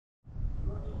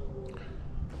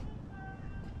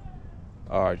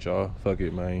Alright, y'all. Fuck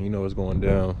it, man. You know what's going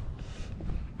down.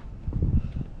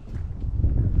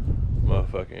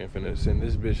 Motherfucking finna send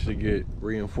this bitch to get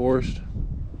reinforced.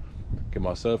 Get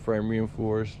my subframe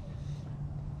reinforced.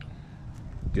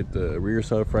 Get the rear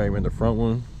subframe and the front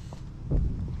one.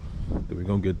 Then we're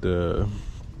gonna get the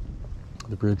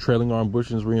rear trailing arm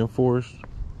bushings reinforced.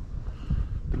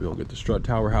 Then we're gonna get the strut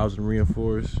tower housing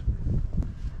reinforced.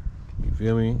 You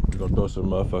feel me? We're gonna throw some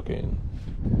motherfucking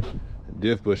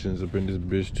diff bushings up in this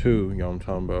bitch too. You know what I'm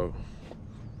talking about?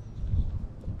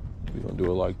 We're gonna do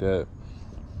it like that.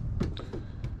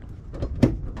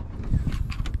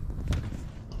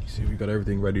 You see, we got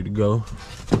everything ready to go.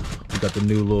 We got the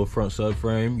new little front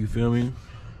subframe, you feel me?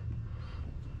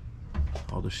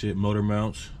 All the shit, motor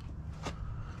mounts,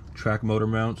 track motor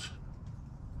mounts,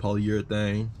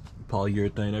 polyurethane,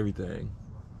 everything.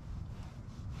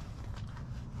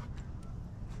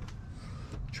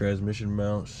 Transmission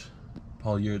mounts,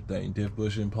 polyurethane, diff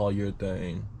bushing,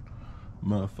 polyurethane,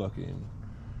 motherfucking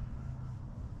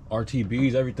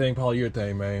RTBs, everything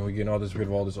polyurethane, man. We getting rid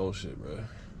of all this old shit, bro.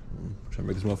 Trying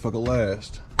to make this motherfucker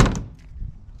last.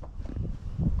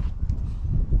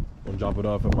 Gonna drop it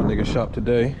off at my nigga shop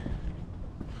today.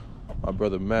 My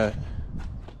brother Matt.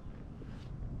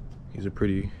 He's a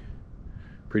pretty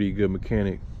good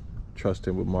mechanic. Trust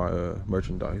him with my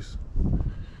merchandise.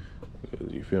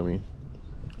 You feel me?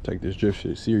 Take this drift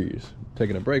shit serious.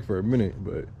 Taking a break for a minute,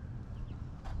 but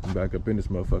I'm back up in this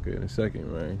motherfucker in a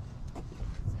second, man.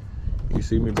 You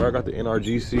see me, bro? I got the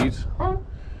NRG seats.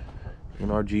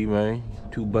 NRG, man.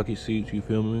 2 bucket seats, you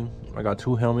feel me? I got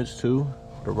 2 helmets too,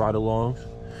 the ride-alongs.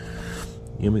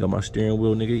 You know me? Got my steering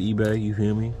wheel, nigga, eBay, you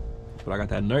feel me? But I got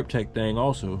that Nerp Tech thing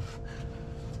also.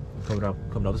 Coming out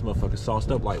this motherfucker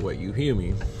sauced up lightweight, you hear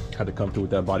me? Had to come through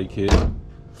with that body kit.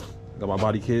 Got my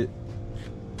body kit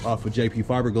off of JP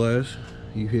Fiberglass,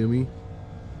 you hear me?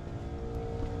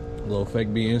 A little fake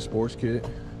BN sports kit,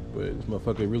 but this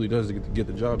motherfucker really does get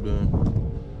the job done.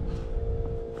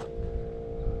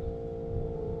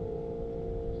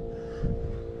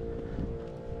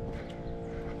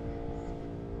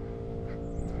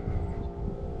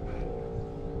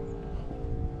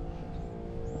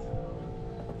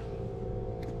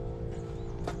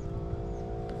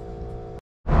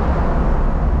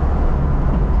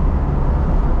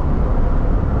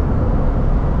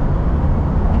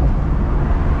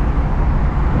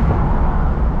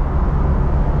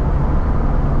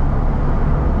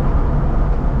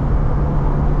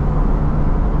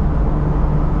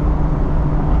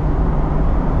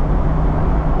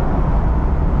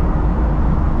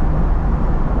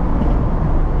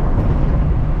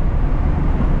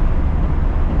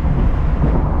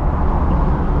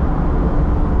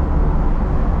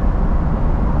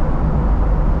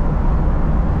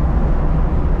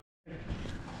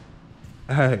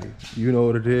 Hey, you know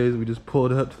what it is. We just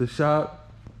pulled up to the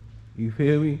shop. You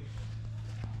feel me?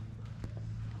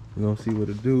 We gonna see what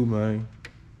it do, man.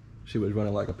 Shit was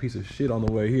running like a piece of shit on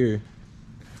the way here.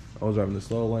 I was driving the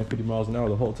slow lane 50 miles an hour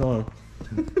the whole time.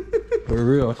 For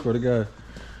real, I swear to God.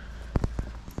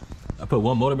 I put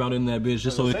 1 motor mount in that bitch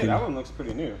just so it could. That one looks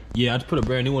pretty new. Yeah, I just put a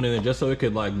brand new one in there just so it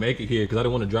could like make it here, because I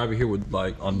didn't want to drive it here with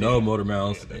like on no motor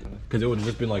mounts, because it would have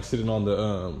just been like sitting on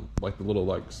the like the little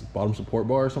like bottom support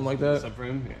bar or something like that.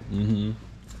 Subframe. Yeah. Mm-hmm.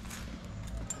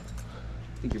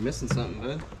 I think you're missing something,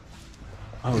 bud.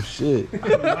 Oh shit. You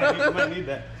might need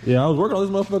that. Yeah, I was working on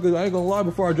this motherfucker. I ain't gonna lie,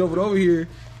 before I drove it over here.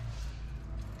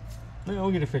 Yeah,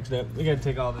 we'll get it fixed up. We gotta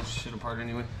take all this shit apart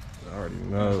anyway. I already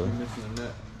know. You're missing a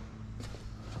nut.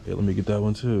 Yeah, let me get that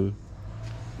one too.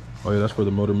 Oh yeah, that's for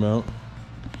the motor mount.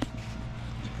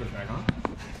 Just put it back on?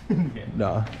 Yeah.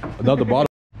 Nah, not the bottom.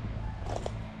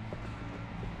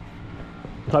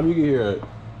 What time you get here at?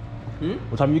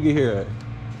 What time you get here at?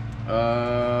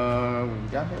 We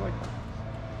got here like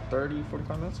 30,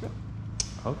 45 minutes ago.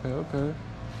 Okay.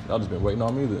 Y'all just been waiting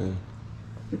on me then.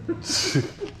 Shit.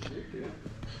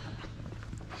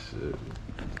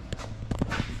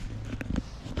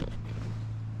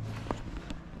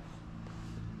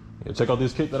 Yeah, check out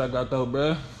this kit that I got though,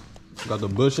 bruh. Got the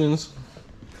bushings.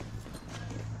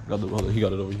 Got the, he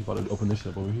got it over. He about to open this shit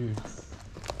up over here.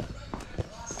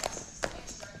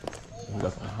 We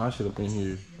got some hot shit up in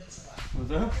here.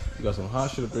 What's up? We got some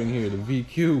hot shit up in here. The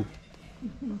VQ.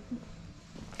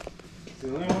 The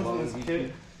only ones on this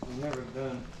kit we've never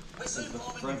done is the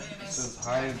front. It says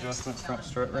high adjustment front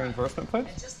strut reinforcement plate.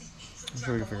 I'm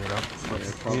sure we can figure it out.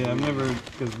 Yeah, I've never,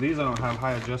 because these I don't have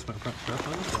high adjustment front struts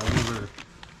on, so I've never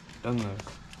done those.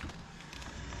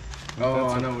 Oh,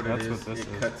 I know what it is. What this it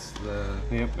is. cuts the...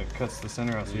 Yep, it cuts the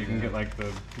center out so you can get like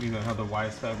the, you know how the Y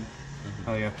stab,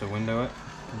 how you have to window it.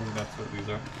 I think that's what these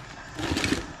are.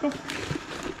 Cool.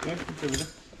 Yeah, contributor.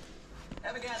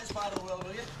 Have a go at this part of the world,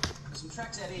 will you? There's some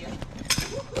tracks out here. One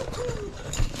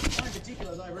in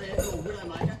particular is over here, called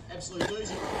Widowmaker. Absolute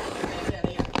doozy. Out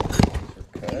here.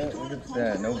 Look at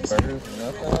that. No burgers,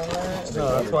 nothing on that.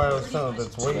 No, that's why I was telling you,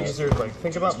 it's way easier. Like,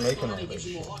 think about making all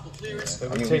this. It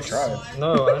would take.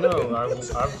 No, I know.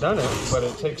 I've done it, but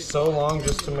it takes so long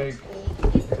just to make.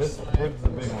 This was the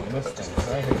big one. This thing,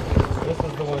 right here. This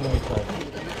is the one we tried.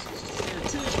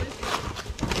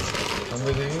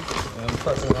 Remember these? And I'm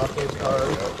fucking off these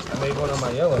cars. I made one on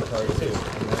my yellow car too. And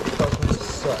that fucking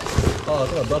sucks. Oh, I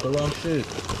thought I bought the wrong shit.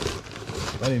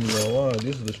 I didn't even know why.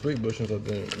 These are the straight bushings, I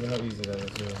think. You know how easy that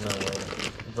is. There's no way.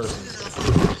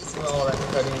 Versus all that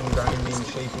cutting, grinding,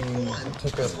 shaping. It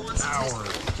took us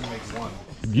hours to make one.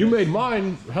 You made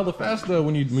mine hella fast though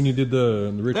when you did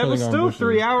the retailing. That was still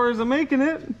 3 hours of making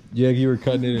it. Yeah, you were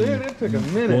cutting it. Dude, and it took a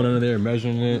minute. Going under there,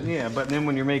 measuring it. Yeah, but then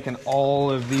when you're making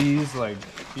all of these, like,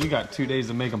 you got 2 days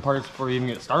of making parts before you even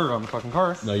get started on the fucking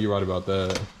car. No, you're right about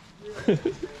that.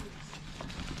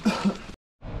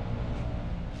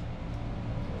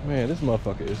 Man, this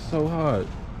motherfucker is so hot.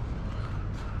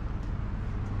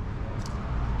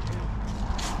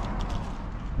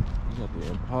 You got the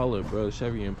Impala, bro. The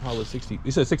Chevy Impala 60.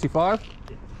 You said 65?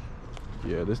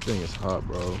 Yeah, this thing is hot,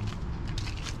 bro.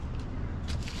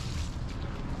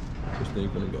 This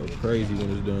thing's gonna go crazy when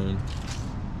it's done.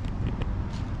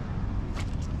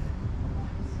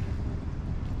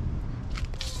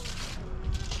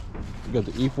 You got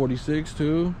the E46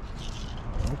 too.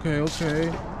 Okay,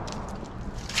 okay.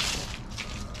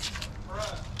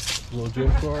 Little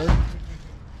gym card.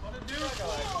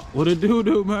 What it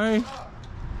do, man? I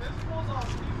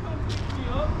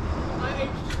ate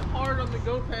hard on the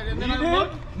go pad and then You I did?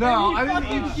 looked. No, I and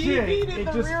didn't eat fucking shit. DB'd in It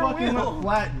the just rear fucking wheel. went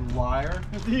flat, you liar.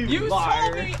 You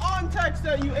told me on text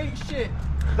that you ate shit.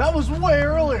 That was way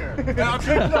earlier. And I picked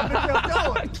it up and kept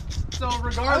going. So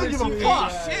regardless, I don't you give a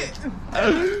fuck. ate shit.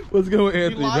 What's going, You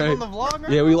Anthony, live man? on the vlog?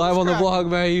 Right? Yeah, we live on the Crap. vlog,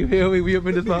 man. You feel me? We up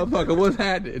in this motherfucker. What's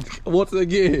happening? Once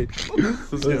again.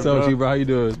 What's up, bro? G, bro? How you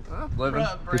doing? Living.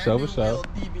 Bruh, sure, brand for new sure. wheel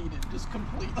DB'd it, just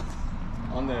completely.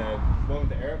 On the one with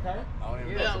the air power?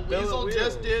 Yeah, Weasel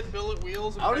just did billet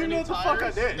wheels and I don't even brand know new what the fuck I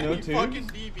tires. did. And No he tubes? fucking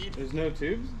DB'd. There's no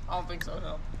tubes? I don't think so,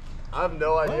 no. I have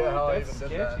no idea how I That's even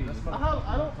did that. sketchy. I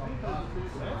don't think so.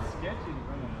 That's sketchy to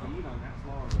run a bead on that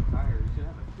small of a tire. You should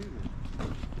have a tube.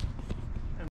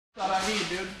 Thought I need,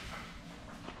 dude.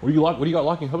 What do you got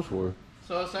locking hubs for?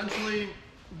 So essentially,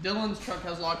 Dylan's truck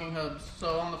has locking hubs.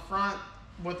 So on the front,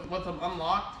 with them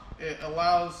unlocked, it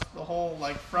allows the whole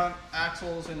like front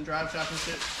axles and drive shaft and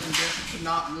shit and disc to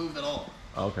not move at all.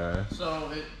 Okay. So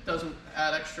it doesn't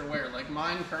add extra wear. Like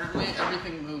mine currently,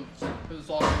 everything moves because it's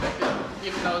all connected.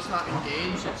 Even though it's not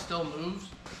engaged, it still moves.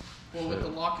 Well, with the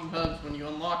locking hubs, when you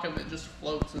unlock them, it just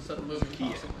floats instead of moving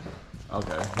constantly.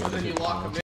 Okay. So then you lock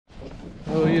them in.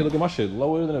 Oh yeah, look at my shit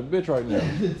lower than a bitch right now.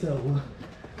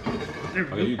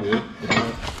 Okay, you good?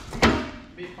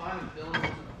 Be fine if Dylan wasn't a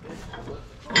bitch to lift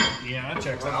the car. Yeah, that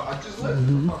checks out.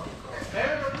 Hey,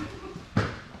 everybody.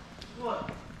 What?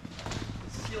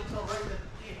 Steel toe right there.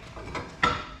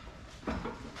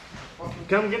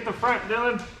 Come get the front,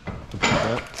 Dylan.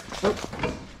 Yeah. So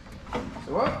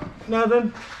what?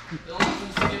 Nothing. Dylan's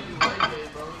been skipping leg day,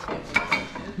 bro. He can't do that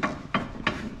shit.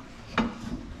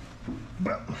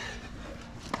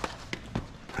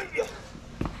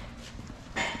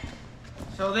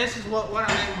 So this is what one of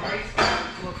them race cars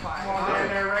look like.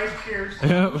 They're race gears.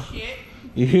 Yep. Shit.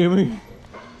 You hear me?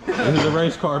 This is a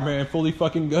race car, man. Fully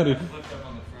fucking gutted. Lift up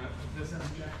on the front. This has a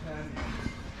jack pad.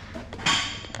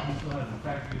 Still has a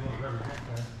factory little rubber jack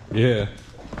pad. Yeah.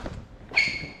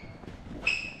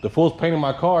 The fool's painting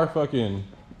my car fucking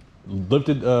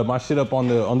lifted my shit up on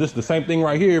the same thing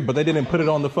right here, but they didn't put it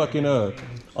on the fucking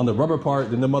on the rubber part.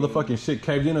 Then the motherfucking shit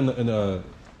caved in the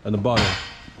bottom.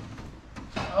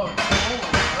 Oh, it's totaled,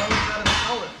 bro. You gotta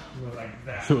sell it. Like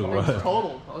that. Shit was It's right.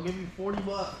 totaled. I'll give you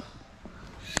 $40.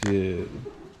 Shit.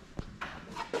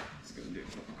 It's gonna do it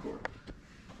for the court.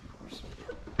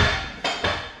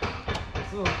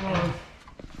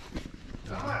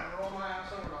 I might roll my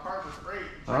ass over to Harbor Freight.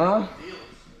 Huh? Deals.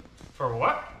 For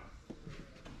what?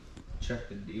 Check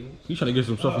the deal. You trying to get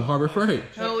some stuff from Harbor Freight?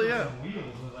 Hell yeah.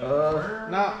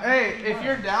 Now, hey, if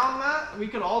you're down that, we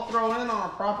could all throw in on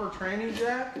a proper tranny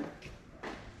jack.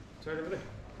 It's right over there.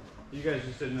 You guys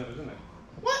just didn't know it was in there.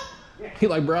 What? He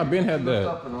like, bro, I been had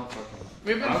that.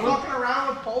 We've been fucking around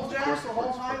with pole jacks the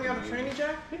whole time. You have a tranny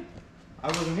jack? I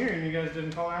wasn't here and you guys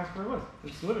didn't call and ask where it was.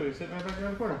 It's literally sitting right back there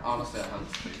in the corner. Honestly, I'm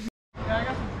Yeah, I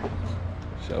got some.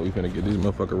 So we finna get these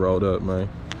motherfucker rolled up, man.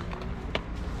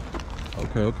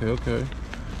 Okay.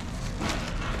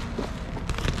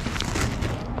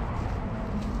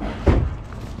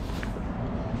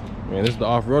 Man, this is the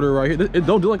off-roader right here. It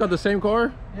don't do like got the same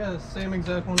car? Yeah, the same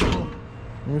exact one. Too.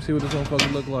 Let me see what this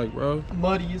motherfucker look like, bro.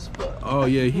 Muddy as fuck. Oh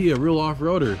yeah, he a real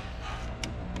off-roader.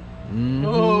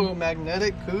 Oh,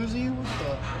 magnetic koozie? What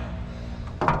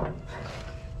the?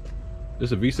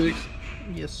 This a V6?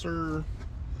 Yes, sir.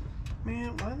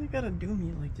 Man, why they gotta do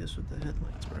me like this with the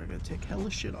headlights, bro? I gotta take hella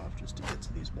shit off just to get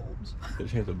to these bulbs. They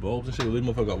changed the bulbs and shit. This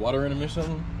motherfucker got water in them or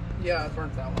something? Yeah, I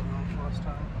burnt that one off last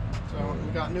time. So,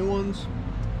 we got new ones.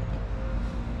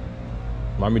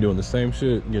 Mind me doing the same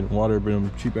shit, getting water, but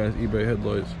them cheap ass eBay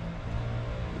headlights.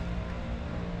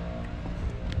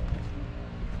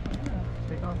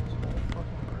 Take off this whole fucking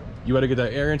grill. You better get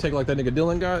that air intake like that nigga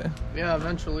Dylan got? Yeah,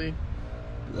 eventually.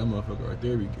 That motherfucker right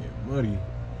there be getting muddy.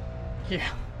 Yeah.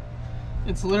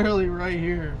 It's literally right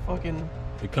here. Fucking.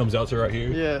 It comes out to right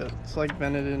here? Yeah, it's like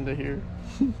vented into here.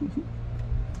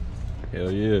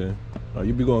 Hell yeah. Oh,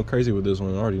 you be going crazy with this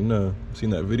one, I already know. Seen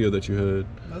that video that you had.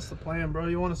 That's the plan, bro.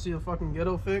 You want to see a fucking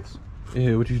ghetto fix?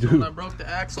 Yeah, what you do? When I broke the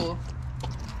axle.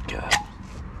 God.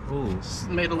 Ooh.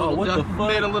 Made a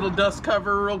little dust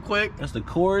cover real quick. That's the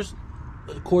Coors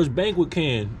banquet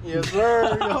can. Yes,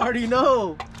 sir. You already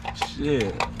know.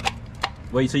 Shit.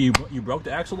 Wait, so you broke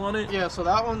the axle on it? Yeah, so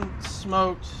that one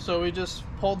smoked. So we just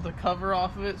pulled the cover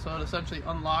off of it, so it essentially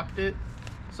unlocked it,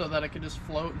 so that it could just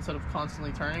float instead of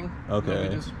constantly turning. Okay. And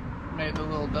we just made the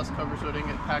little dust cover so it didn't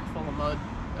get packed full of mud,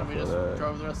 and we just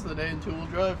drove the rest of the day in two-wheel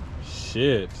drive.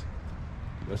 Shit.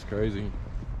 That's crazy.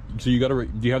 So you got do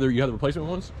you have the replacement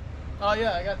ones? Oh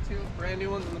yeah, I got two brand new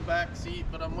ones in the back seat,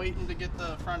 but I'm waiting to get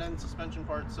the front end suspension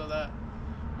parts so that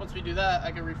once we do that,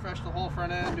 I can refresh the whole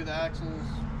front end, do the axles,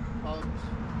 hubs,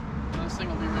 and this thing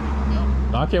will be ready to go.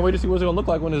 No, I can't wait to see what it's gonna look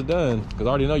like when it's done, because I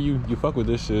already know you fuck with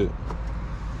this shit.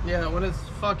 Yeah, when it's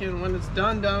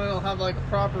done, it'll have like a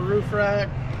proper roof rack,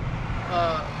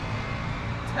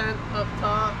 tent up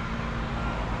top,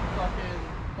 fucking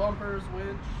bumpers,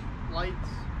 winch, lights.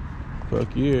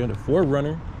 Fuck yeah, the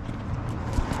Forerunner. You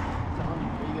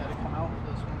gotta come out with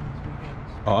this one this weekend.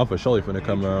 Oh, I'm for surely finna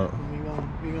come out.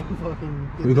 We gonna fucking.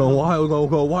 We go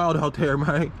wild out there,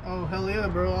 man. Oh hell yeah,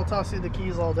 bro! I'll toss you the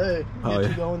keys all day. Get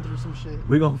you going through some shit.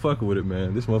 We gonna fuck with it,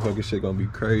 man. This motherfucking shit gonna be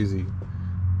crazy.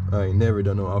 I ain't never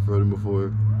done no off-roading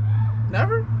before.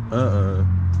 Never? I'm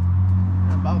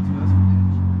about to. That's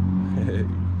for Hey.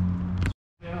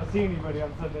 Yeah, I don't see anybody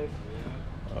on Sundays.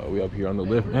 We up here on the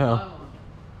lift now.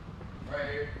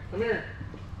 Right here. Come here.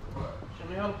 Show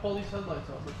me how to pull these headlights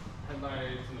over.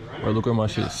 Headlights in the runner. Bro, look where my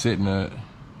shit's sitting at.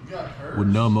 With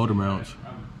no motor mounts.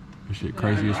 This shit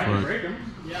crazy as fuck.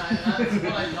 Yeah, that's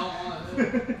what I don't want to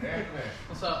do.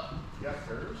 What's up? You got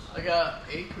curves? I got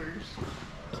acres.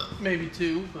 Maybe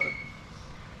two, but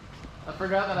I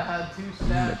forgot that I had two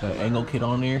stacks. Got that angle kit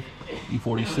on there.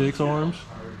 E46 arms.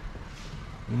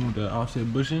 The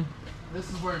offset bushing. This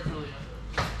is where it's really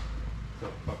at. So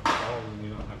fucking tall when you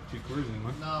don't have two cores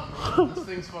anymore. No, bro, this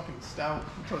thing's fucking stout.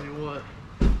 I'll tell you what.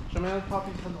 Show me how to pop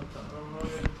these headlights up, bro.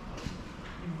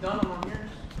 You've done them on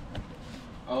yours?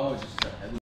 Oh, it's just a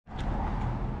headlight.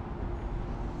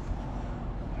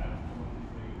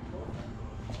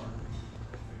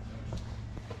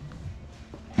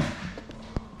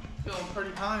 Feeling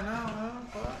pretty high now, huh?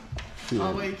 But... Yeah.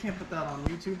 Oh wait, you can't put that on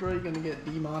YouTube, bro. You're gonna get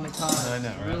demonetized. I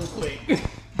know, right? Real quick.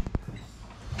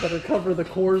 Better cover the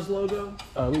Coors logo.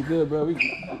 We good, bro. We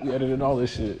edited all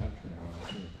this shit.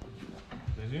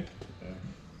 Did you?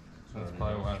 That's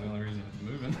probably why the only reason it's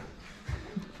moving.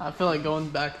 I feel like going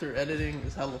back through editing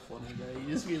is hella funny, bro. You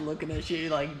just be looking at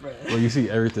shit like, bro. Well, you see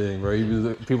everything, bro.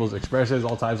 You see people's expressions,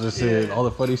 all types of shit. Yeah. All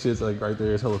the funny shit's like right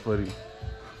there. It's hella funny.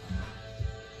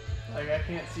 Like, I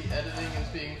can't see editing as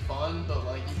being fun, but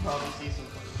like, you probably see some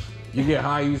funny shit. You get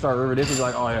high, you start reminiscing, you're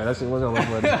like, oh yeah, that shit wasn't look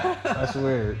funny. I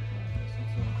swear.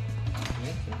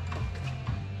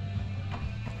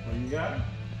 What you got?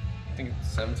 I think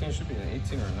it's 17, should be an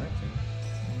 18 or a 19.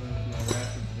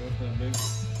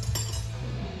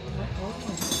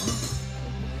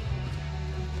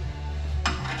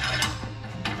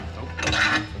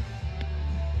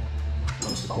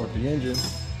 Support the engine.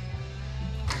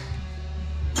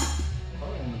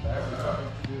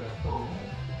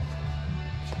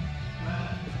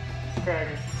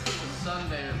 Cracker. It's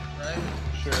Sunday, right?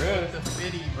 Sure is. The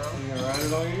fitty, bro. You can ride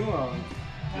it all you want.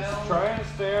 Just try and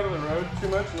stay out of the road too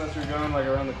much unless you're going like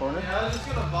around the corner. Yeah, I was just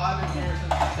gonna vibe in here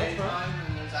since it's daytime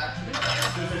and there's actually.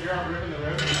 Just if you're on ripping the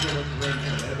road, you sure what's the road to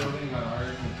the building, not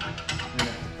ours. And then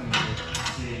if somebody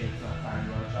see it's not time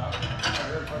to rush out.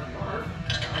 Or fucking hard.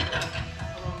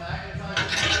 I'm a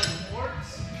magnetized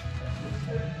sports.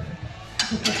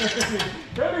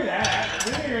 Don't do that.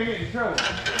 Then you're gonna get in trouble.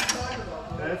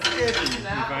 That's sketchy. You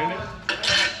find it?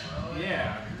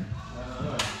 Yeah.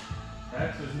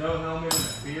 That's just no helmet and a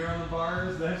beer on the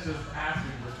bars. That's just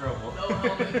asking for trouble. No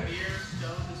helmet, beer,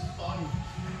 stoned as fuck.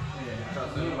 Yeah,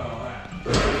 trust me about all that.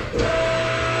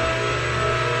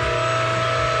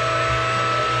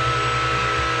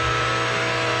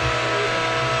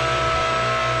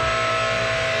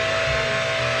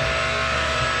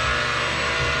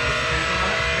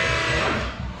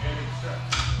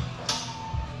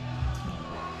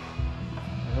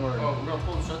 Oh, we're gonna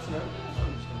pull the struts and everything?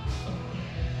 I'm just gonna pull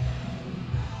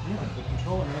Yeah, the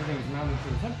controller and everything is mounted to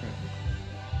the temp transfer.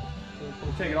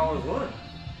 We'll take it all as one.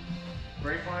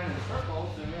 Brake line and strut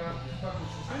bolts, and then have to stuck with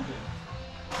suspension.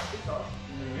 It's tough.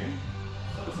 You know what I mean?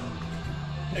 So listen,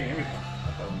 take everything.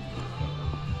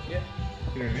 Yeah.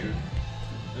 You know what I mean?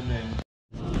 And then.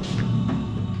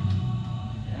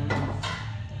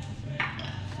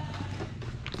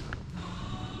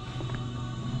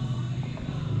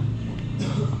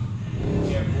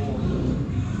 Yeah, pull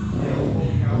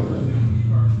calipers in the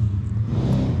car.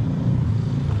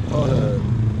 Oh,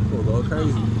 we'll go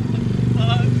crazy.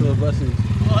 So buses.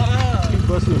 What up? You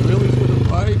busting really for the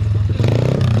bike?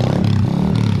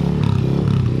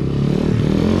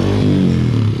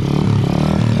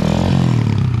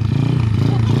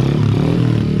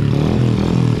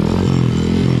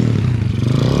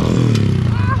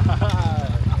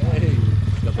 Hey,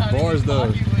 got the bars though.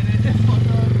 Cocky with it. Fuck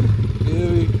up. Feel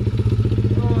me?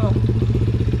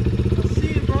 I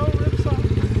see it, bro. Rips off.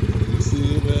 You see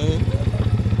it, man?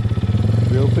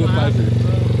 Real pit biker.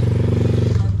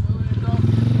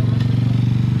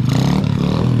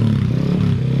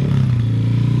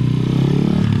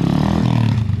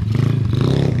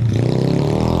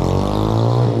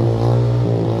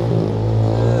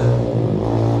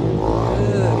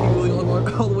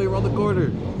 All the way around the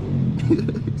corner.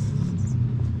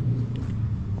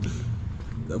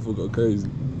 That fool go crazy.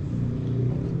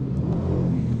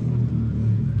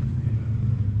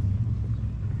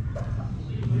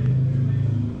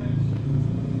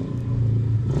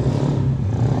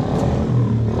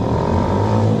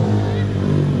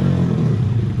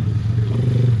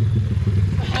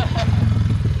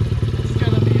 It's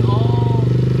gonna be all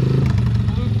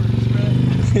bloopers, man.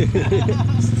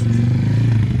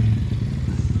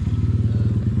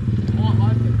 I want my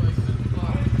pit bike in the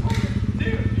car.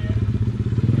 Dude!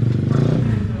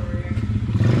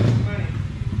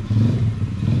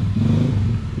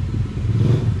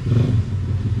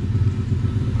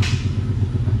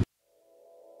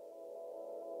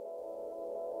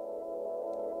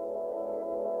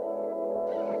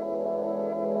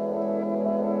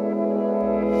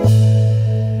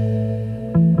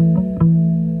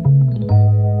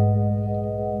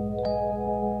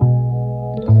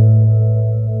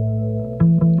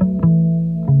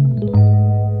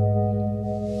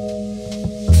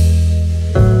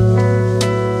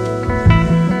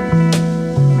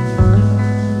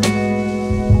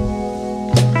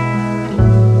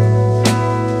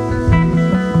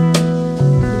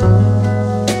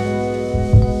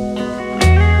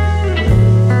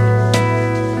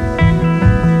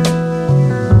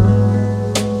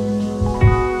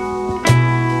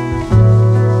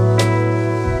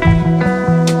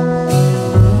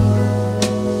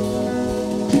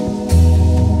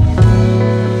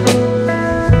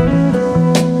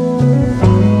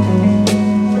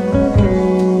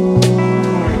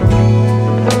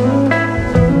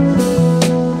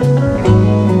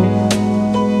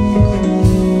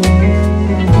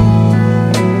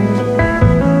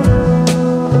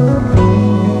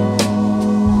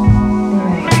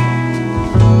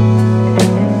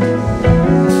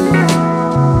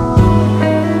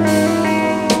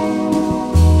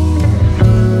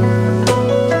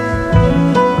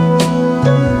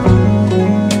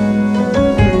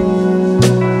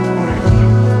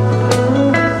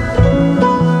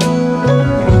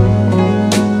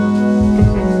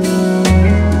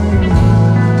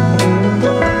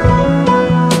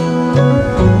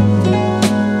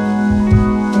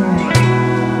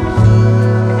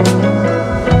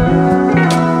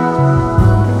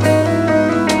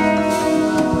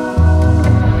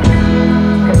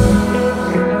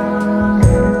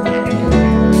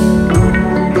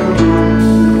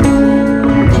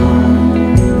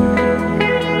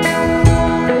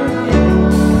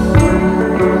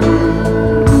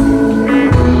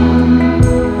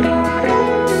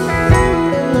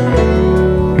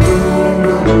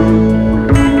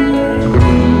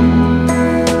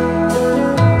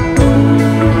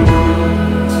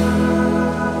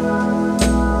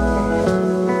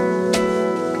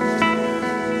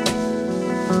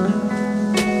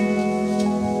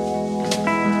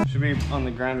 on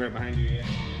the ground right behind you, yeah.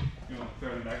 You want to throw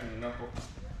them back in the knuckle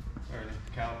or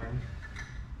the caliper.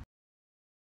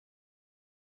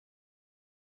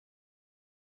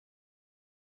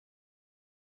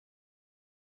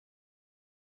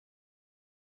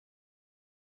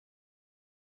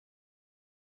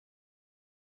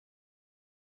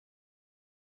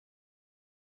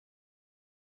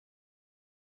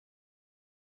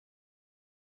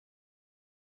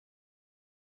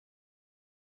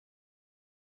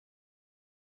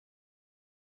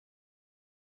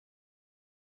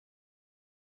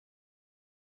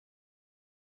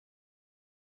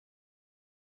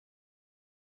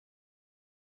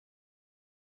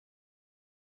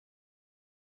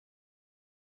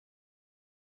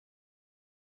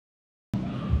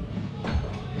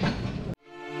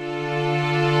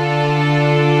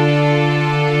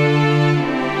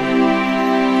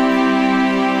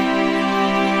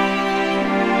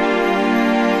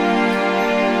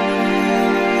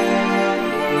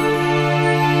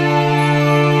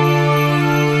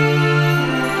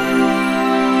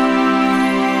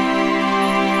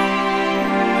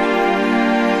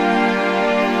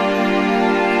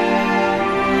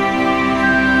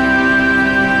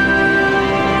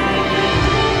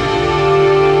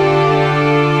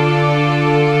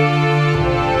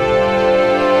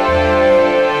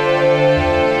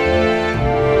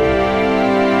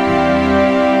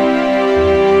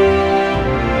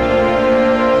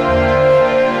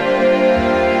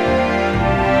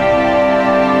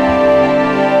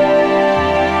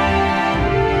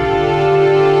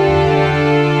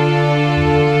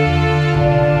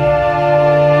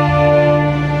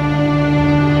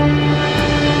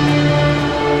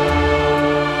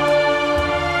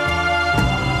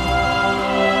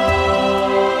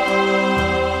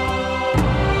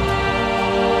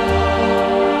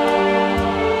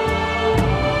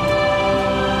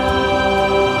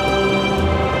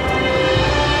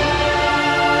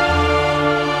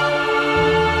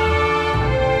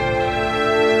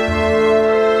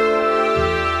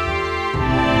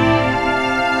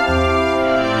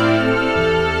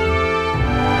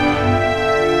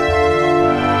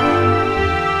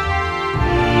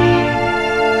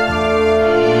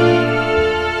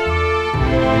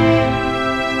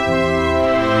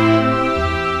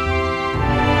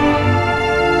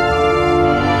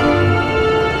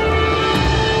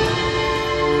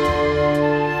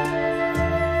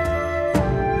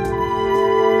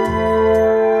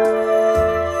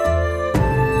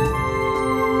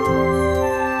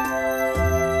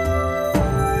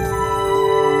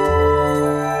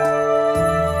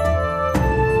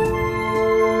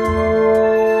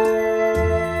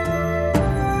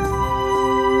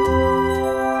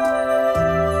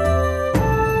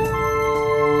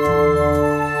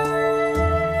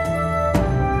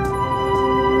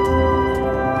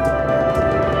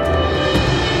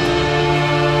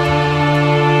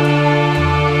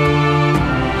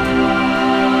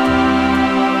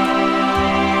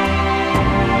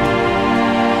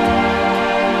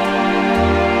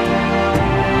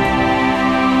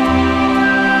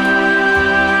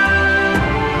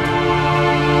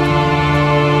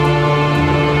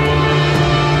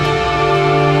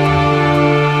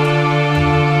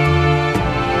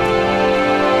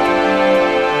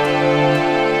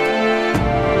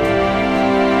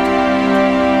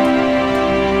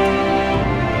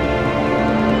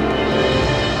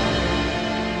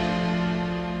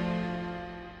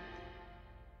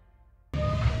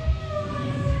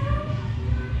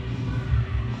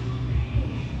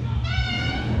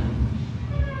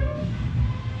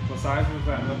 size was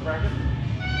that hook bracket? 18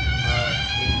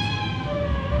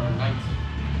 or 19.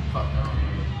 Fuck, I don't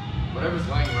remember. Whatever's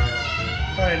laying right up there.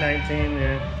 Probably 19,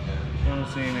 yeah. Yeah. I'm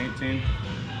seeing 18.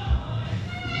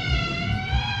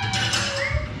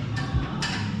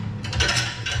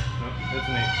 Nope, it's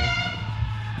an 18.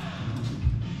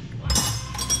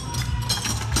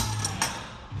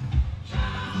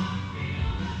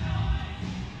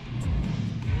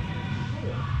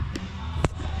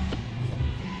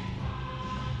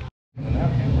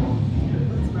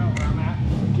 That's about where I'm at.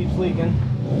 Keeps leaking.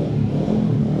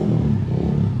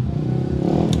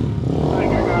 I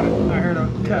think I got it. I heard a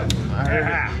cut. I heard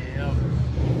Yeah. it. Yep.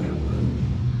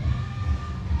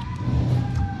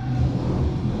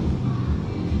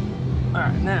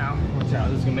 Alright, now, watch out.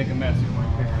 This is going to make a mess with my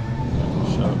camera.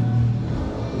 Shut up.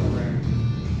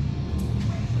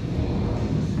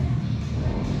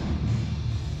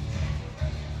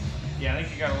 Yeah, I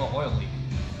think you got a little oil leak.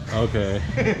 Okay.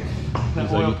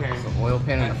 That oil pan. It's an oil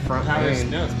pan in the front main.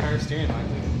 No, it's power steering, I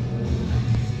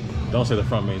think. Don't say the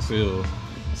front main seal.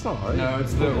 It's not hard. No,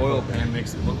 it's the oil pan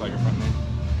makes it look like a front main.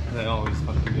 They always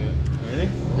fucking do it. Ready?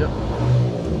 Yep.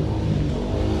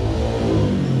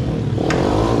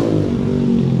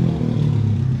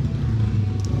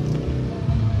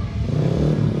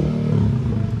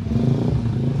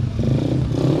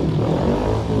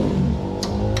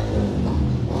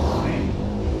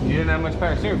 You didn't have much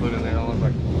power steering fluid in there, it looked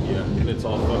like. Yeah, and it's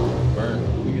all fucking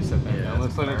burnt. We can set that Yeah, down.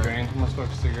 Let's it's let it burnt. drain. I'm gonna smoke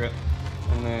a cigarette.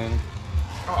 And then.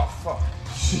 Oh, fuck.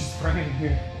 She's spraying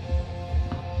here.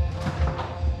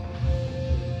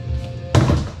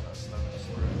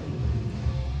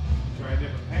 Try a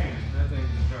different paint. That thing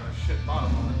just got a shit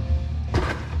bottom on it.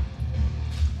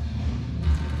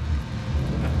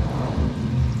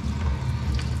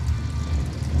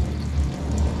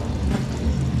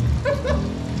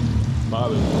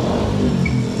 Bobbing.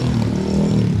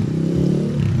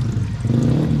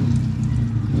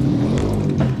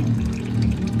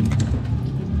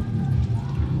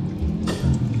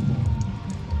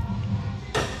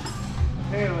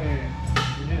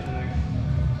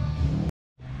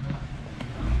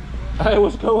 Hey,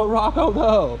 what's going, Rocco?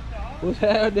 Though, what's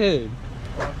happening?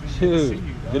 Shoot,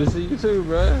 good to see you too,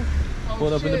 bro.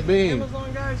 Pulling up in the beam.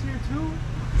 Amazon guys here too?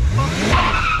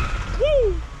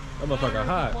 Woo! That motherfucker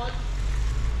hot.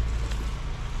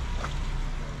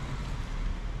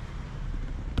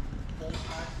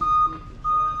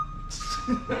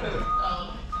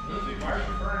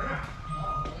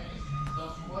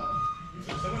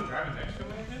 Someone driving next to me,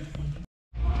 dude?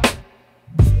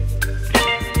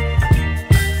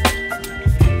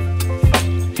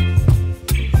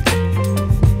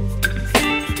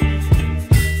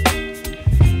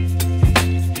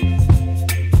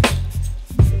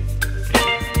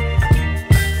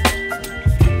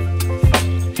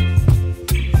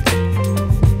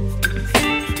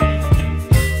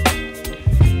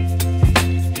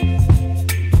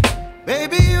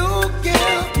 Baby, you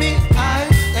give me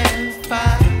ice and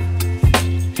fire.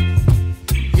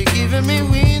 You're giving me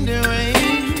wind and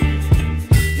rain.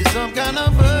 You're some kind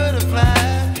of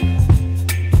butterfly.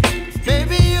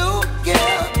 Baby, you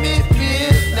give me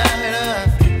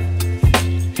midnight.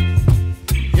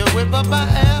 You whip up my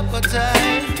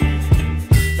appetite.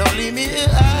 Don't leave me here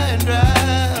high and dry.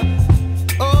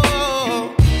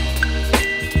 Oh,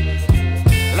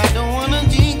 well, I don't wanna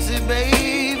jinx it, baby.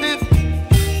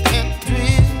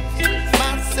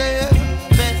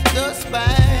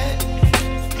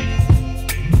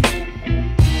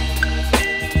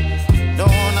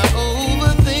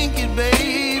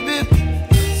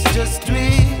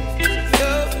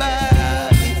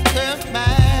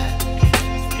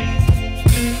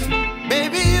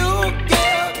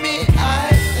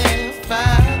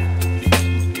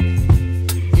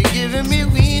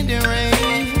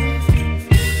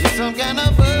 Some kind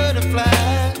of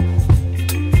butterfly.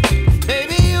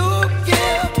 Baby, you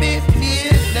give me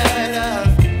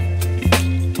midnight.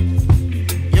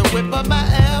 You whip up my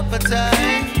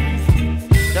appetite.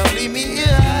 Don't leave me here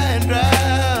high and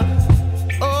dry.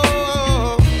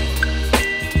 Oh,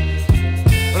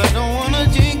 but I don't wanna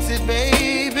jinx it,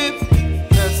 baby.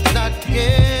 Let's not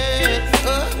get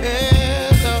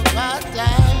ahead of my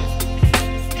time.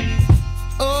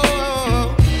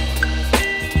 Oh,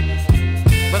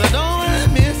 but I don't wanna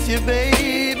miss you,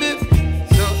 baby.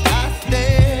 So I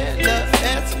stand up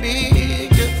and speak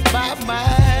just my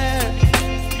mind.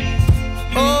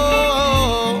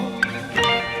 Oh,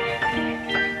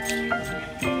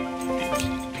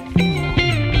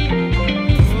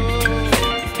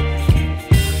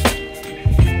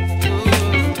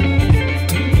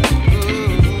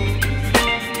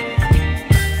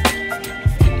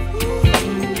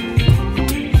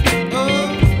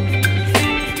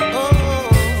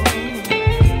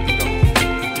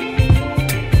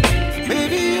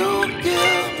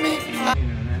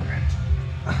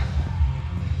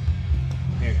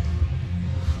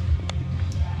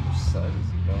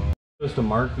 Just to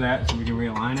mark that so we can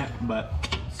realign it, but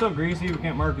it's so greasy we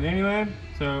can't mark it anyway.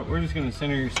 So we're just gonna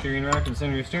center your steering rack and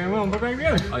center your steering wheel and put it back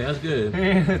together. Oh, yeah,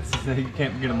 that's good. You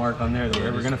can't get a mark on there that we're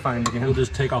ever gonna find again. We'll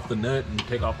just take off the nut and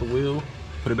take off the wheel,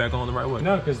 put it back on the right way.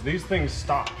 No, because these things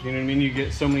stop. You know what I mean? You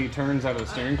get so many turns out of the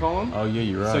steering column. Oh yeah,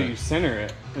 you're right. So you center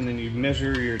it, and then you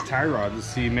measure your tie rods to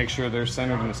see, make sure they're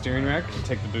centered in the steering rack. You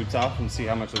take the boots off and see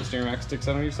how much of the steering rack sticks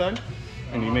out on each side,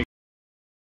 and you make.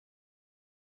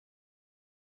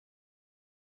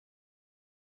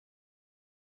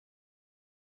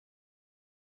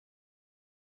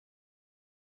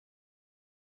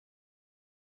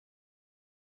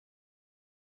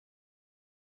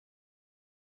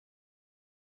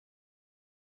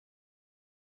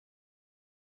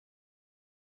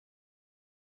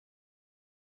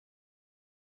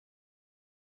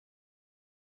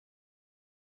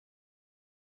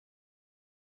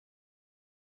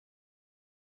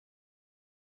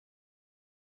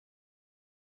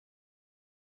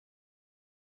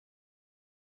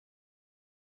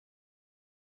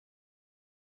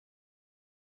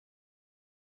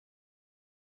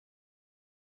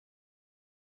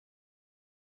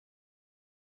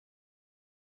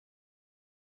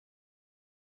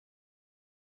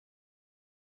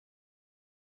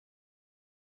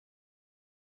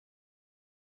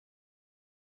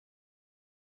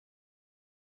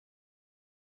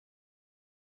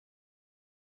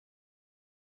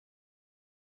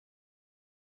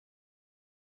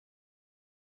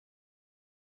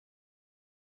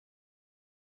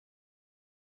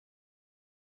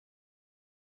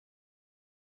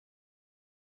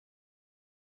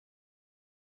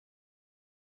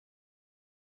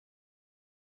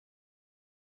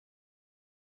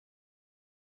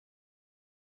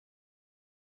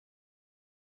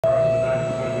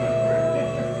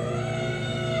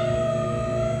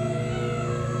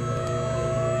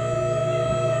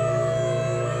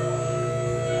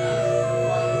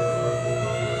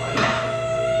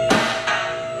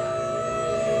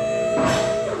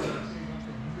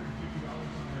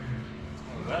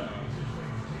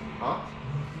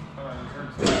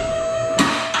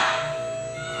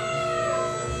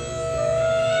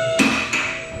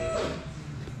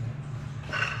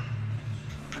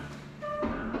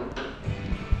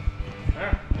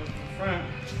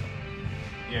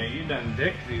 Done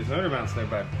dick these motor mounts there,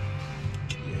 bud.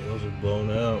 Yeah, those are blown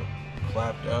out,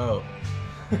 clapped out,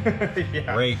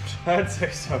 Yeah, raped. I'd say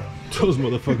so. Those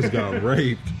motherfuckers got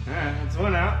raped. Alright, let's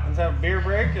one out. Let's have a beer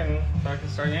break and I can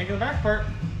start yanking the back part.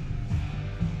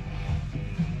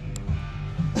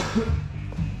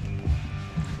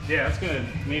 Yeah, it's gonna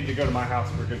need to go to my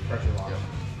house for a good pressure wash.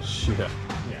 Shit. Yeah.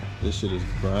 This shit is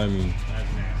grimy.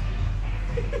 That's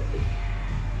nasty.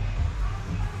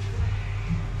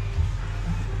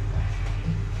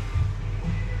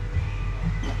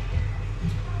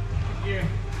 Yeah.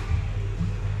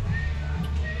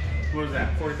 What was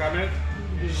that, 45 minutes?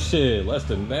 Shit, less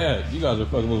than that. You guys are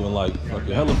fucking moving like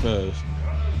fucking hella fast.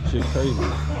 Shit crazy.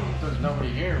 There's nobody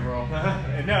here, bro.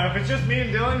 No, if it's just me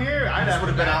and Dylan here, I just would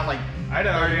have been out like. I'd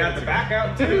already got the back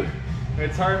out too.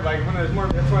 It's hard, like when there's more.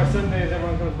 That's why Sundays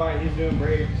everyone comes by. He's doing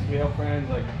breaks. We help friends,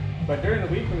 like. But during the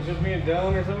week when it's just me and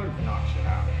Dylan or something, knock shit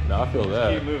out. No, I feel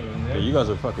that. Keep moving. Yeah, you guys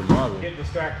are fucking mobbing. Get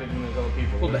distracted when there's other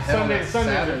people. Well, the hell, Sundays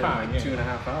are fine. Like Yeah.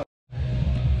 2.5 hours.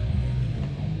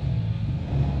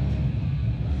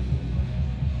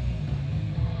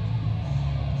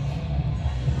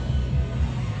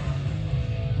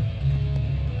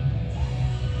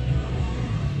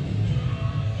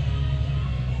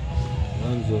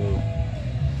 Lonzo.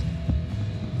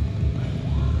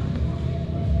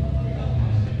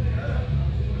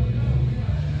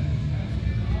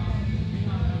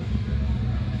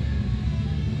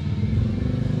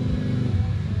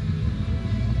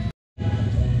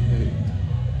 Hey.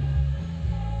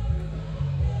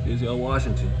 Denzel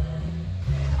Washington.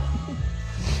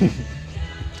 The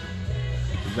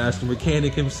master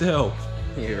mechanic himself.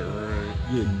 Yeah, right.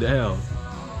 Getting down.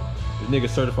 This nigga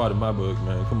certified in my book,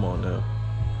 man. Come on now.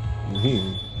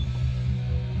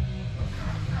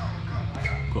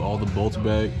 Put all the bolts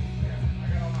back.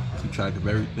 Keep track of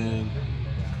everything.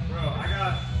 Bro, I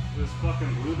got this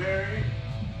fucking blueberry.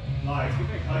 Like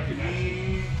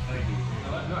me.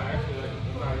 No, actually,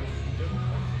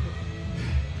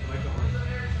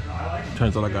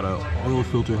 Turns out I got a oil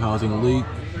filter housing leak. I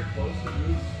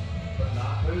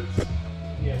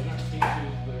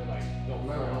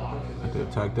have to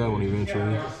attack that one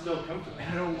eventually.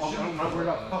 I'm not worried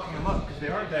about fucking them up because they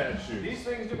aren't bad shoes. These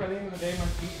things do, by the end of the day, my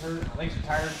feet hurt, my legs are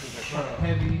tired because they're fucking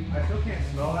heavy. I still can't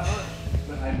smell that much,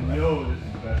 but I know this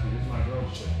is the best. This is my girl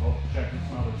shit. I'll check and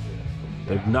smell this shit.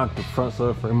 They've knocked the front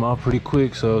subframe off pretty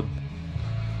quick, so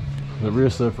The rear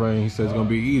subframe, he says it's gonna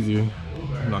be easier.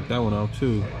 Knock that one off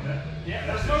too.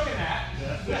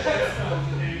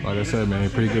 Like I said, man,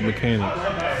 pretty good mechanics.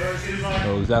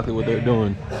 Know exactly what they're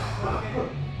doing.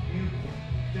 You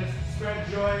just spread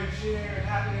joy and cheer and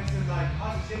happiness and like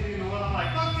positivity in the world. I'm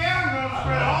like, fuck yeah, I'm gonna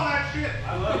spread all that shit.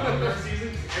 I love it. First season,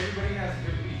 everybody has a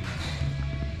good week.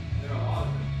 You know, all of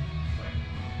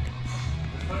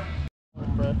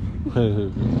them.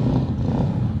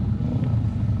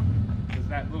 Because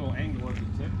that little angle of the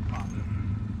tip popped.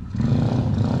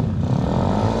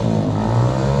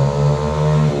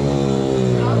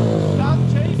 Stop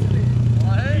chasing it.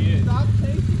 What? Stop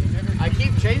chasing it. I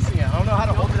keep chasing it. I don't know how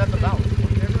to hold it at the bounce.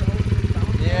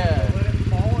 Yeah. Let it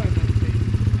fall and then chase it.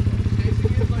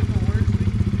 Chasing is like the worst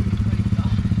thing you can do. Like,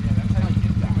 yeah, that's how you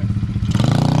get that.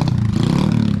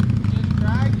 Just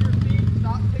drag your feet.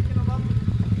 Stop picking them up.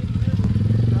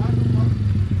 Drag them up.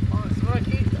 That's what I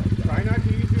keep. Try not to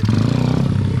use your feet.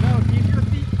 No, keep your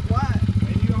feet flat.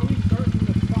 And you always start from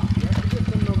the top. You have to get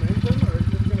some momentum or it's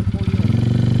just going to pull you up.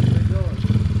 They're going.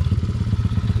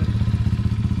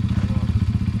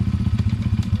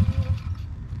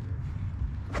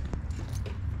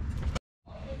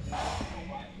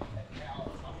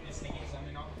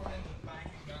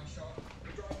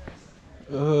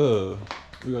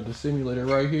 We got the simulator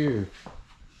right here.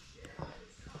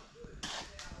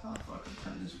 I'll fucking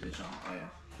turn this bitch on. Oh, yeah.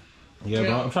 Yeah,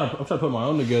 but I'm trying to put my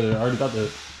own together. I already got the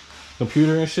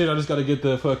computer and shit. I just gotta get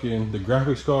the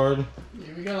graphics card.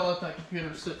 Yeah, we gotta let that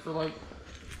computer sit for like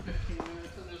 15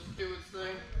 minutes and just do its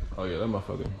thing. Oh yeah, that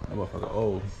motherfucker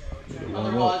old. Yeah,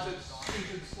 Otherwise, it's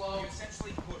stupid slow.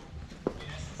 Essentially put.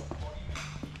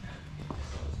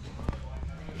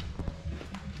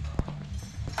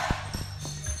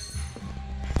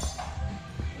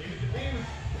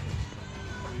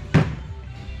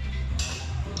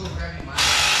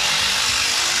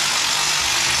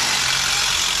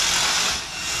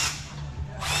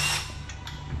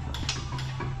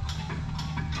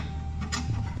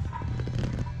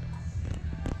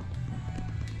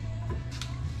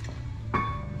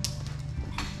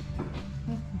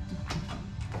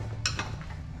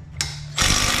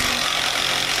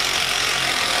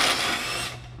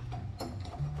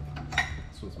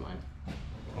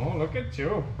 Oh, look at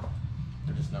you.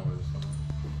 I just know where this one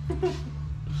is.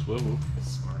 Swivel.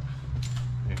 It's smart.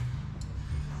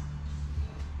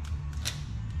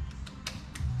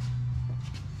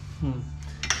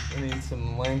 I need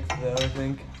some length though, I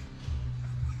think.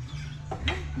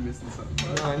 I'm missing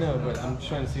something. No, I know, but I'm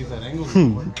trying to see if that angle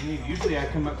doesn't work. Usually I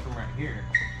come up from right here.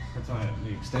 That's why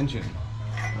the extension.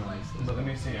 But let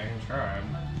me see, I can try.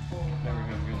 I'm never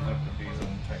going to be able to put these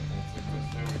on technical thickness.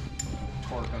 There we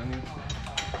torque on you.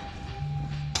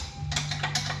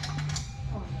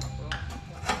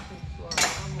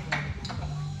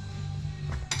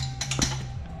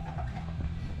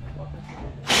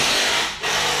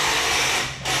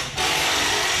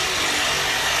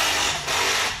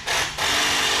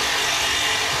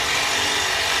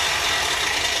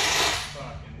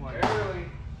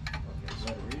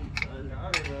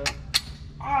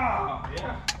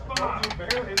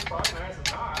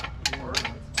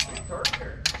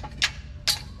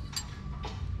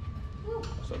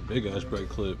 That's a big ass brake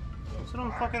clip. That's what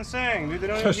I'm fucking saying, dude. They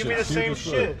don't even That give me the shit's same huge as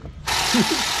shit.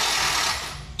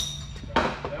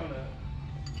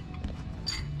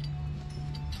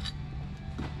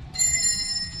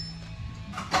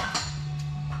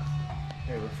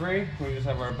 Okay, we're free. We just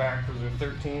have our back because they're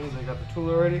 13s. They got the tool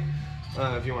already.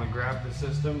 If you want to grab the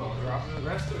system, I'll drop the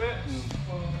rest of it. And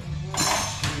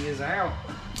he is out.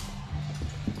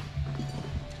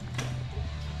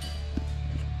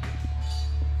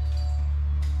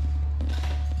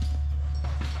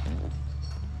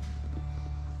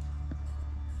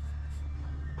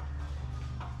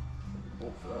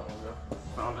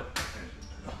 Found it.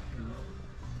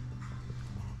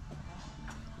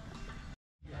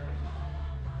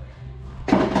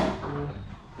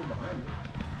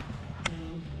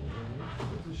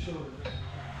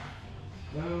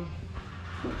 No.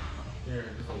 Here,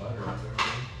 there's a ladder right there.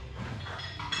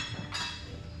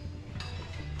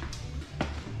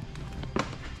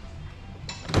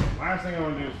 Last thing I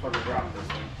want to do is fucking drop this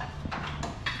thing.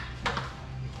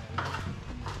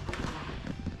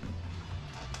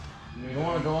 You don't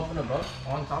want to go up and above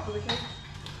on top of the cage?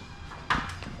 I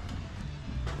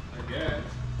guess.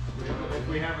 If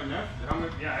we have enough, how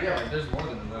much? Yeah, Yeah, like there's more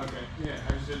than enough. Okay, yeah,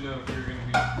 I just didn't know if we were gonna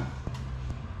be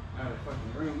out of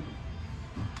fucking room.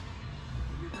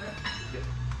 You get that? Yep.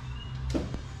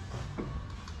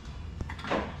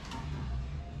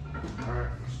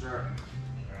 Alright, let's start.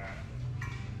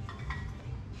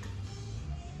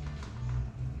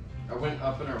 I went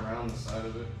up and around the side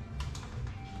of it.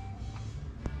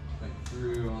 Like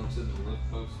through onto the lift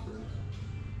post first.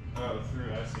 Oh,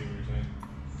 through, I see what you're saying.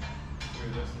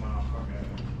 Through this motherfucker.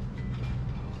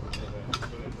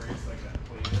 With it breaks like that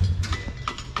plate.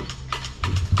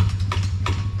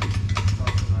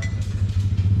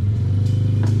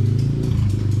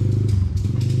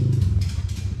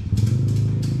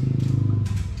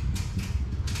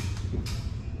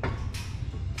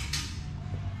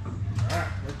 Alright,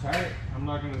 we're tight. I'm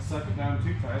not gonna suck it down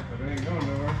too tight, but it ain't going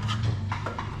nowhere.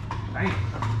 Dang.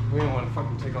 We don't want to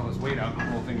fucking take all this weight out and the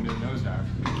whole thing to a nosedive.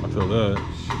 I feel that.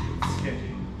 Shit gets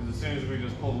sketchy. Because as soon as we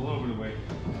just pulled a little bit of weight,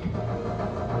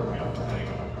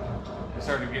 it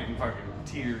started getting fucking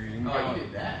teetery. And Oh, you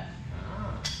did that.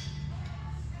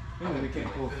 and then it can't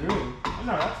pull through. Oh,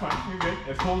 no, that's fine. You're good.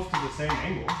 It pulls to the same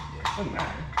angle. Doesn't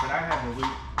matter. But I had to loop,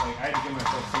 like, I had to give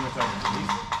myself so much out to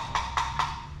release it.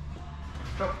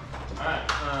 Alright,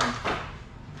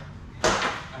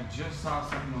 I just saw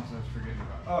something else I was forgetting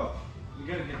about. Oh, you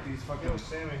gotta get these fucking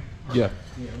Sammy. Yeah.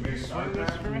 Maybe swing this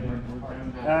for me?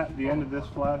 At the end of this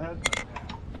flathead,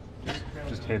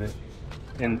 just hit it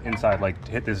inside, like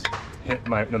hit this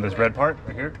red part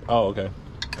right here. Oh, okay.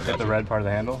 Hit the red part of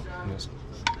the handle. Just,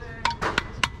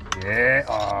 yeah.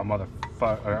 Oh,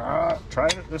 motherfucker. Try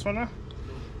it. This one now.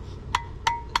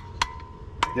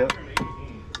 Yep.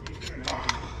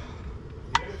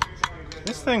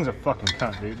 This thing's a fucking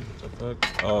cunt, dude. What the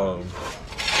fuck? Oh.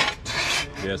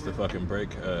 Yeah, it's the fucking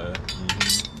brake.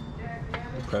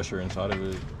 Pressure inside of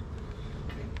it.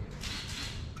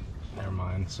 Never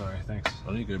mind. Sorry. Thanks.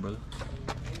 Oh, you good, brother?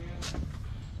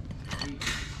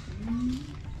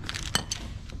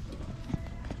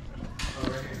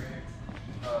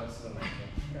 Oh, this is a 19.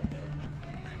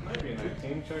 Might be a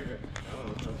 19. Check it. I don't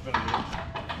know. It's been a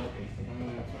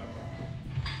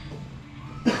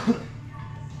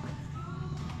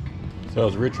So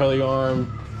it's rear trailing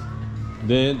arm.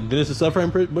 Then it's a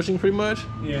subframe bushing pretty much.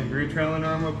 Yeah, rear trailing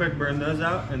arm real quick, burn those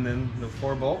out, and then the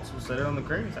 4 bolts, we'll set it on the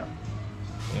cranes out.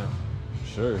 Yeah.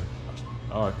 Sure.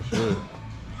 Alright, for sure.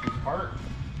 Part.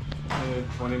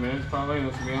 20 minutes probably, and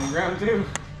this will be on the ground too.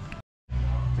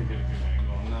 To get a good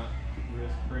angle and not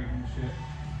risk breaking shit.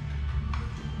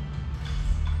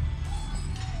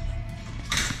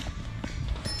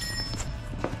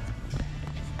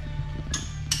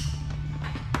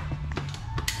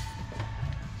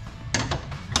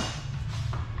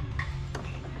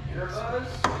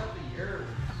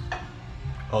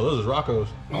 Oh, those are Rocco's.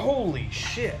 Holy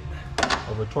shit.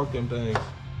 Over torque them things.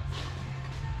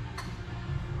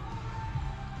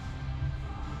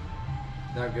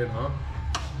 Not good, huh?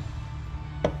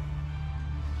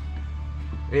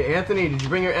 Hey, Anthony, did you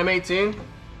bring your M18?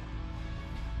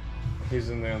 He's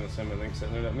in there on the sim, I think,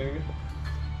 sitting there, that maybe.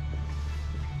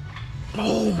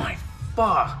 Oh my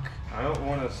fuck! I don't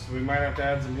want to, we might have to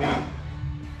add some heat.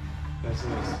 That's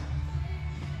nice.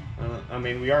 I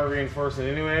mean, we are reinforcing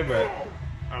anyway, but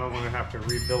I don't want to have to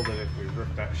rebuild it if we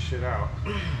rip that shit out.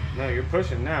 No, you're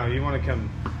pushing now. You want to come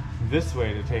this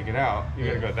way to take it out. You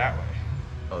gotta go that way.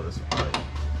 Oh, this one.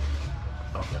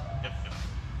 Okay.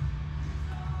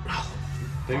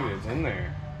 Dude, it's in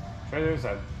there. Try the other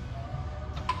side.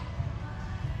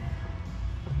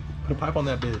 Put a pipe on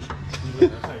that bitch.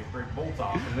 That's how you break bolts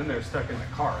off, and then they're stuck in the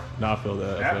car. Nah, I feel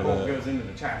that. That bolt goes into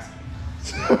the chassis.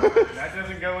 That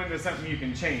doesn't go into something you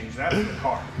can change. That's the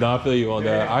car. Nah, I feel you on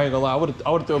that. I ain't gonna lie. I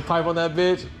would've thrown a pipe on that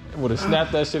bitch. Would have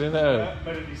snapped that shit in half.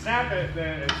 But if you snap it,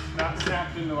 then it's not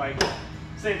snapped into, like,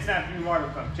 say it's snapped in your water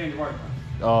pump. Change your water pump.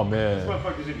 Oh This man.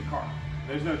 motherfucker's in your car.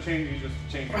 There's no change. You just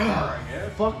change the car, I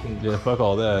guess. Fucking. Yeah, fuck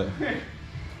all that.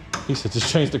 He said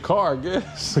just change the car, I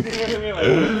guess. You know what I mean? Like,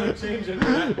 there's no change in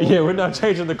that. Yeah, we're not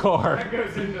changing the car. That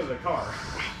goes into the car.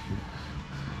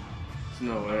 There's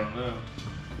no way.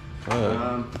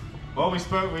 Uh, Well, we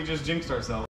just jinxed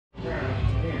ourselves. Here. You're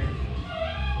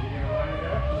gonna line it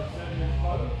up, let's set it in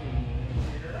close,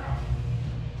 and figure it out.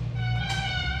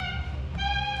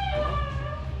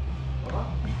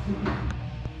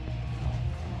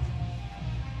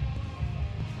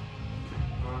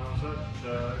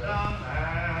 You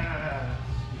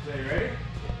say you ready?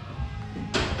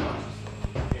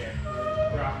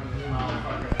 Yeah. Dropping this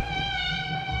motherfucker.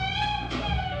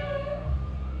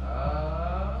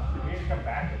 We need to come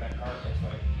back to that car this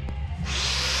way.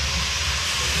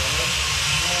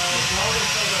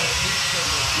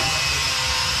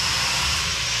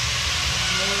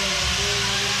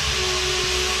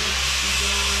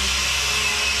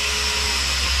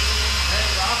 Hey,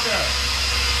 Rocco.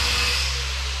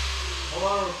 Hold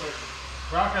on real quick.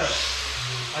 Rocco,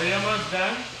 are you almost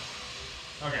done?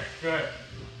 Okay, good.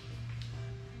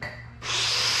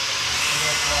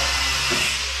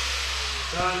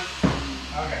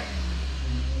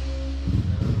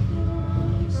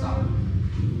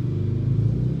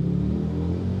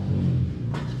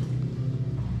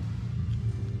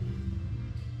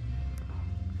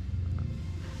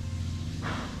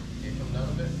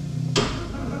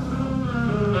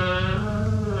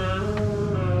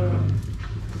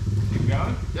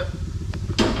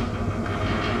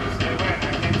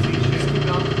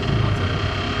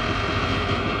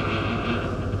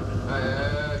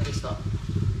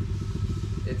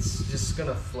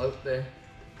 gonna float there.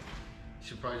 You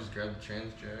should probably just grab the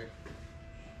trans jack.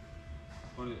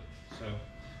 So,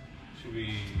 should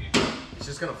we... It's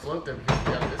just gonna float there because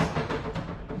we got this thing.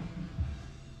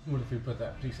 What if we put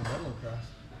that piece of metal across?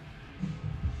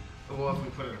 Well, if we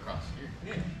put it across here.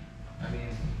 Yeah. I mean,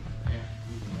 yeah.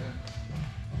 We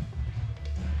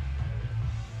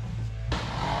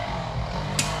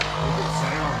can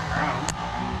set it on the ground.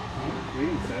 We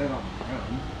can set it on the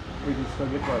ground. We can still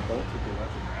get to our bolt with the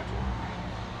electric ratchet.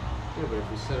 Yeah, but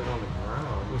if we set it on the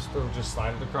ground, We'll still just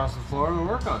slide it across the floor and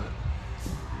work on it.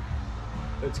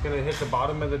 It's gonna hit the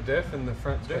bottom of the diff and the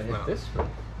front diff mount. this way.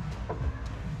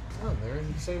 Oh, they're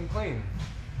in the same plane.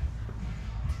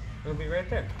 It'll be right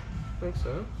there. I think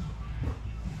so.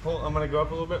 Pull. I'm gonna go up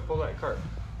a little bit. Pull that cart.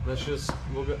 Let's just.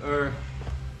 We'll go. Or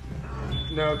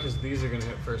no, because these are gonna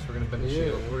hit first. We're gonna bend the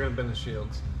shield. We're gonna bend the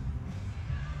shields.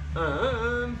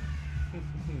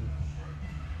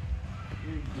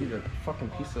 Need a fucking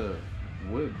piece of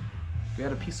wood. We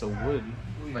had a piece of wood,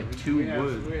 like two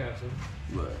wood. We have some.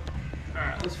 All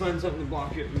right, let's find something to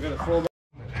block it. We gotta fold.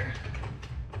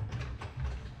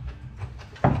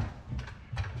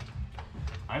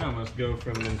 I'd almost go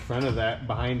from in front of that,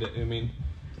 behind it. I mean,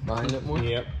 Behind it more?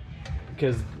 yep.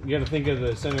 Because you got to think of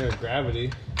the center of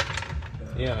gravity.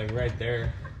 Yeah, like right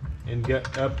there, and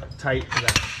get up tight to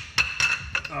that.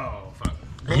 Oh fuck!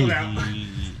 Pull it out.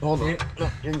 Hold on. Yeah. No,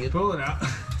 you're good. Pull it out.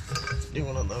 Do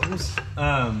one of those.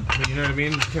 But you know what I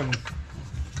mean?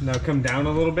 Come down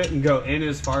a little bit and go in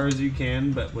as far as you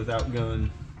can, but without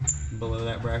going below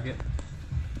that bracket.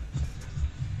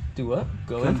 Do what?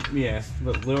 Go in? Yeah,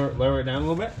 but lower it down a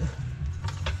little bit.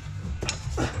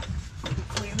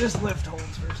 Leave this lift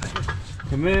holds for a second.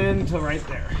 Come in to right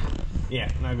there. Yeah,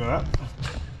 now go up.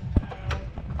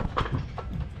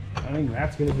 I think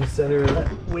that's gonna be center of that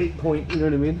weight point, you know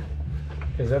what I mean?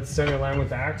 Because that's center line with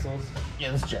the axles.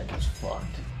 Yeah, this jack is fucked.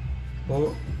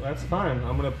 Well, that's fine.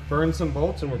 I'm gonna burn some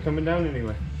bolts and we're coming down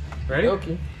anyway. Ready?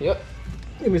 Okay. Yep.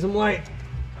 Give me some light.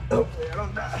 Hopefully I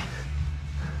don't die.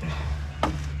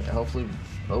 Yeah, hopefully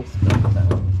both don't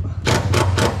down.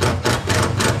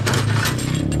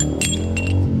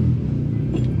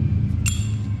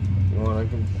 You want? I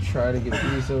can try to get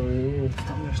these over here.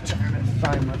 I'm just trying to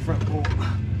find my front bolt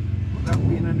without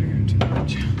being under here too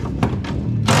much.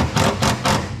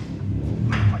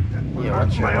 Yeah,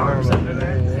 watch your arms under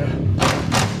there. Yeah.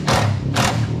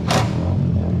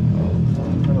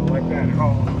 I don't like that at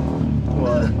all.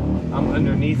 What? I'm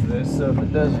underneath this, so if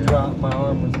it does drop, my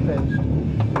arm was pinched.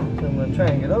 So I'm gonna try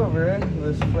and get over it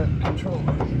with this front controller.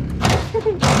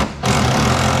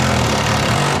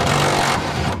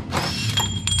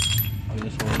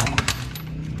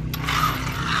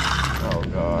 Oh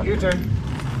god. Your turn.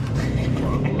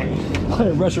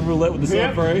 Russian roulette with the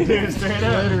subframe. Yeah, straight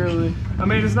up. Literally. I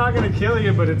mean, it's not gonna kill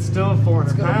you, but it's still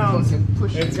 400 pounds. fucking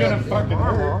push It's your gonna goddamn fucking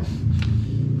arm hurt. off.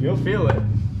 You'll feel it.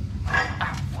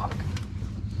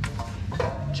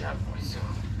 Jab voice.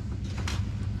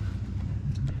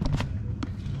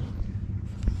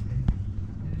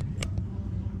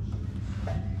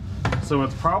 So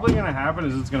what's probably gonna happen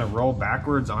is it's gonna roll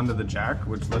backwards onto the jack,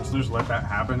 which let's just let that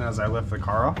happen as I lift the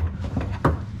car off.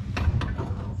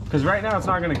 Because right now it's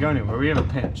not gonna go anywhere. We have it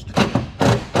pinched.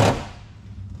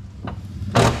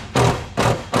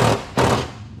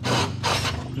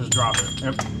 Just drop it.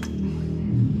 Yep.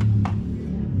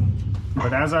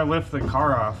 But as I lift the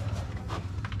car off,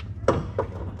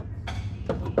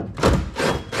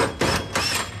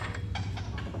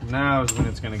 now is when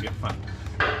it's gonna get fun.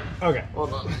 Okay.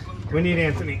 Hold on. We need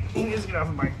Anthony. He needs to get off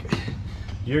the bike.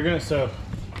 You're gonna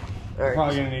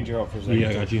probably gonna need your help for a second. Yeah,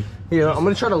 I got you. Yeah, I'm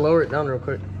gonna try to lower it down real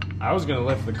quick. I was gonna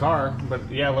lift the car, but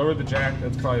yeah, lower the jack.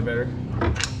 That's probably better.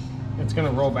 It's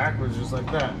gonna roll backwards just like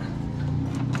that.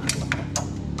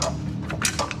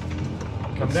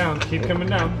 Come down. Keep coming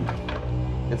down.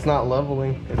 It's not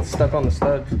leveling. It's stuck on the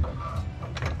studs.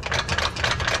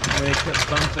 Make it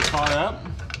bump the car up.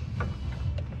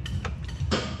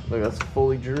 Look, that's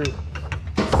fully drew.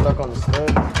 It's stuck on the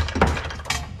studs.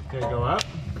 Gonna go up.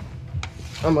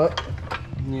 I'm up.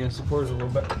 Yeah, support a little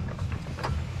bit.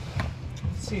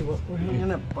 Let's see what we're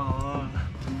hanging up on.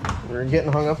 We're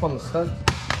getting hung up on the studs.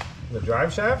 The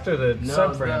drive shaft or the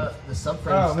subframe? The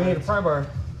subframe. Oh, we need a pry bar.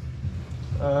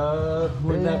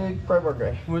 Where'd that? Big pry bar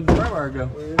guy. Where'd the pry bar go?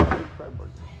 Where's the big pry bar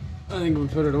guy? I think we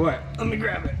put it away. Let me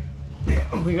grab it.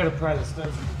 Yeah, we gotta pry the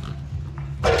studs.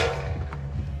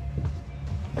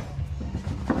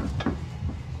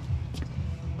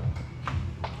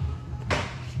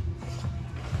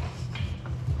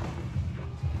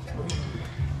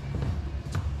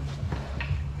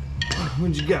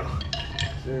 Where'd you go?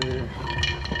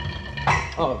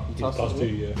 Oh, Toss to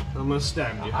you, yeah. I'm gonna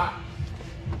stab you. Yeah,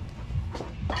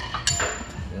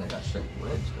 I got straight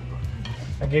wedge.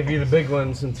 I gave you the big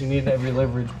one since you need every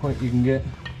leverage point you can get.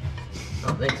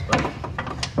 Oh, thanks, buddy.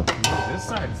 This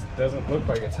side doesn't look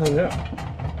like it's hung up.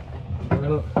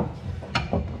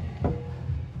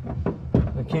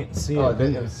 I can't see Oh, it.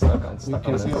 it was stuck on You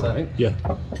can this see it, side. right? Yeah.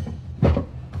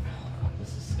 This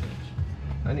is sketch.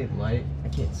 I need light. I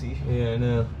can't see. Yeah, I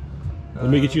know. Let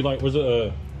me get you light.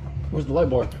 Where's the light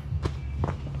bar?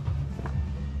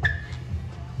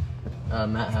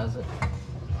 Matt has it.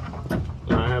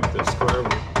 I have the square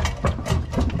one.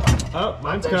 Oh,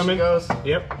 mine's There she coming. goes.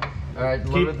 Yep. All right,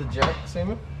 lower the jack,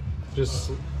 Simon.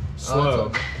 Just Oh,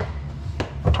 slow.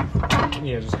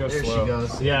 Yeah, just go there slow. she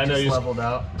goes. Yeah, I know. Just You leveled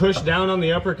out. push down on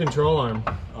the upper control arm.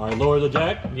 All right, lower the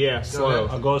jack. Yeah, slow.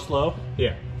 I'll go slow.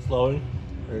 Yeah. Slowing.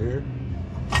 Right here.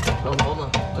 Oh, hold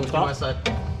on. Let's stop. get my side.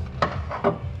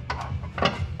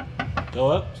 Go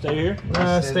up. Stay here.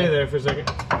 Stay there for a second.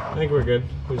 I think we're good.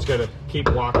 We just gotta keep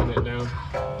walking it down.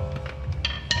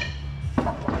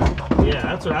 Yeah,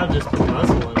 that's what I've just been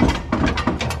hustling.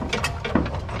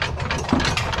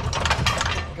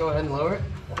 Go ahead and lower it.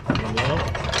 Come down.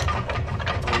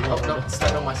 Oh, no, it's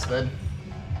stuck on my stud.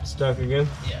 Stuck again?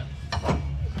 Yeah.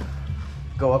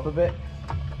 Go up a bit.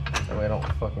 That way I don't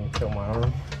fucking kill my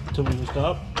arm. Tell me to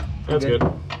stop. That's good.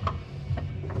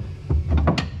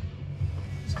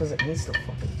 It's because it needs to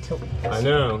fucking tilt. I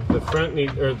know. The front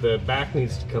or the back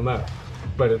needs to come up.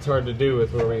 But it's hard to do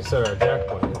with where we set our jack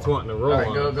point. It's wanting to roll All right,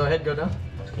 on go us. ahead, go down.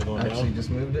 Go going Actually, down. just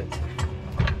moved it.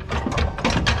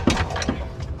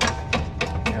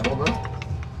 Yeah, hold on.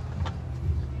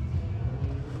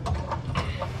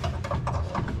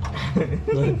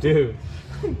 Dude,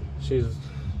 she's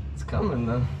It's coming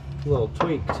though. a little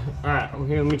tweaked. All right, well,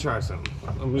 here, let me try something.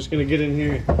 I'm just gonna get in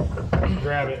here,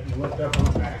 grab it, and lift up on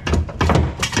the back.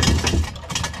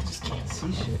 Just can't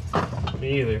see shit.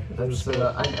 Me either. I'm That's, just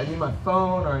gonna, I need my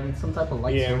phone or I need some type of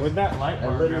light yeah, source. with that light I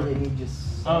bar. literally grab- need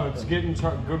just. Oh, it's getting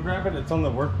charged. Go grab it. It's on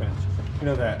the workbench. You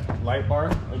know that light bar?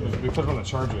 We put it on the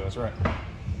charger. That's right.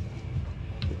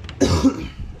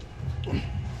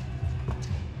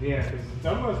 Yeah, because it's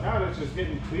almost out. It's just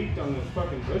getting tweaked on those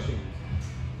fucking bushings.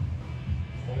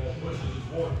 And that bushes is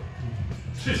warm.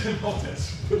 She's in all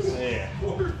this. Yeah.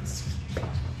 Words.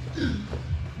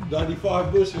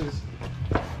 95 bushes.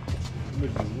 Which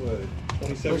is what?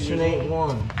 27 Pushing years ain't old?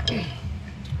 one.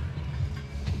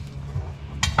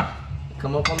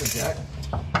 Come up on the jack.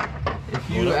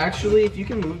 If you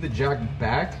can move the jack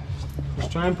back.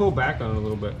 Just try and pull back on it a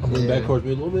little bit. Move back towards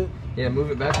me a little bit. Yeah, move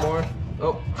it back more.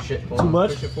 Oh shit! Hold Too on.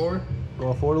 much? Push it forward.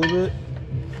 Go forward a little bit.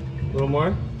 A little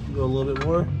more? Go a little bit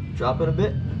more. Drop it a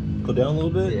bit. Go down a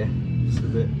little bit. Yeah, just a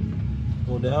bit.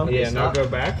 Go down. Yeah, now stop. go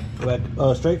back. Go back.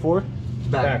 Straight forward.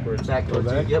 Backwards. Backwards.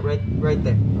 Go back. Yep, right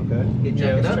there. Okay. Get Yeah, jack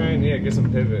it let's up. try and get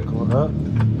some pivot. Going up.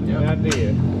 Good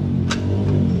idea.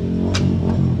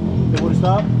 Hey, where to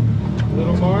stop? A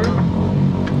little more.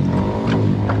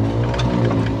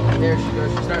 There she goes.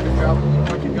 She's starting to drop a little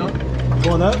more. Keep going.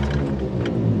 Going up.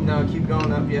 No, keep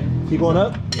going up. Yeah. Keep going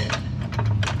up. Yeah.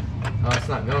 Oh, it's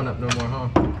not going up no more, huh?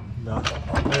 No.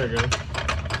 There we go.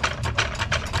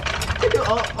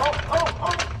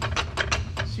 Oh.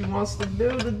 She wants to do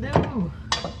the do.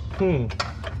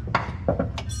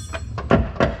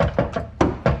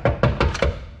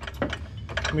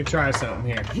 Let me try something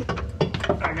here.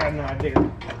 I got an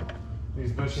idea.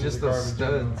 These bushings Just are those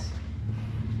garbage. studs.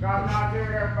 Got an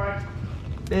idea, everybody.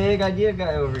 Big idea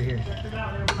guy over here. Check it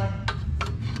out, everybody.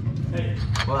 Hey,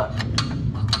 What?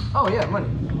 Oh yeah, money.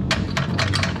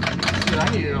 Shit, I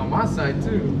need it on my side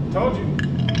too. Told you.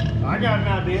 I got an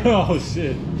idea. Oh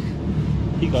shit.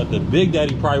 He got the Big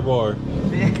Daddy pry bar.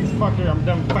 Fucker, I'm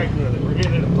done fighting with it. We're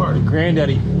getting it apart.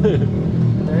 Granddaddy.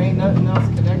 There ain't nothing else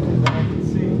connected that I can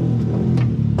see.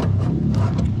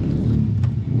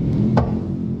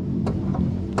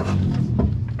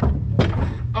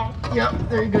 Oh, yep,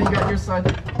 there you go. You got your side.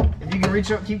 If you can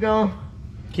reach up, keep going.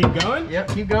 Keep going? Yep,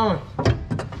 keep going.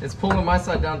 It's pulling my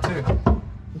side down too.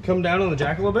 Come down on the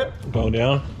jack a little bit. Going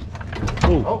down.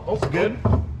 Oh. Oh, Good.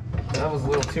 That was a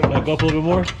little too Back much. up a little bit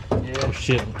more. Yeah. Oh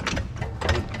shit.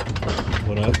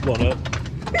 One up. One up.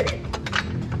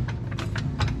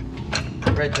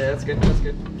 Right there. That's good. That's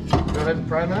good. Go ahead and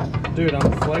pry that. Dude,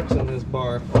 I'm flexing this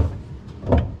bar.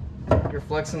 You're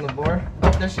flexing the bar. Oh,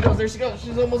 there she goes. There she goes.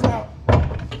 She's almost out.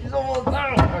 She's almost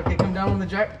out. Okay, come down on the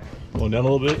jack. Going down a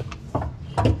little bit.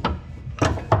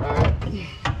 Alright.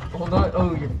 Hold on.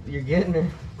 Oh, you're getting her.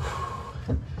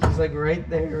 She's like right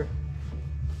there.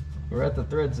 We're at the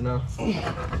threads now. Should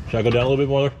I go down a little bit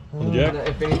more on the jack?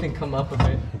 If anything, come up a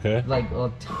bit. Okay. Like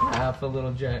half a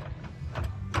little jack.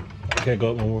 Can't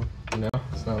go up no more. No,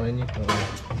 it's not letting you.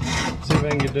 See if I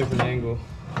can get a different angle.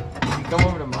 If you come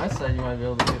over to my side, you might be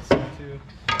able to get some too.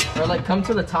 Or like come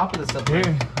to the top of the stuff.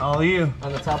 Here, all you.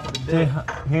 On the top of the dick.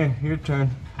 Here, your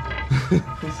turn. He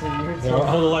said your Yeah, turn. I'll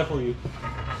hold the light for you.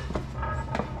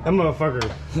 That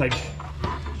motherfucker, like,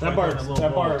 that bar does Bro,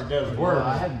 I work.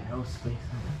 have no space.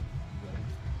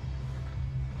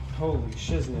 Holy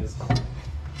shizness.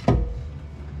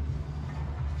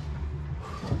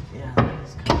 Yeah, that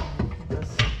is kind of,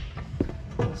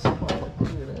 that's smart. Look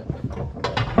at that.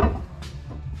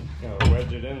 Gotta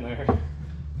wedge it in there.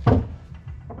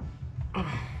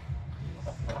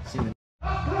 See the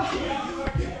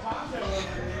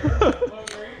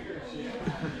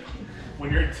When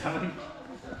you're done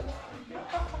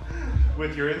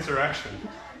with your insurrection.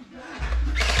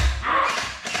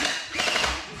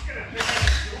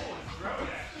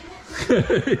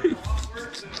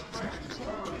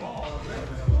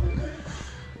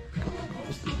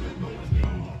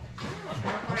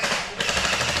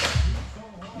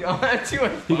 Yo, that too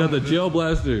much. He got the gel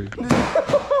blaster.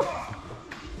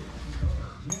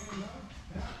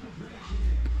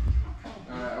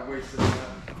 I wasted that.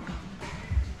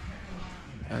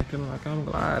 Acting like I'm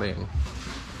gliding.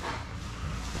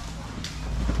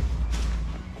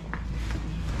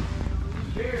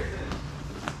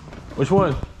 Which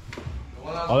one?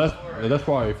 Oh, that's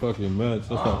probably fucking Matt's.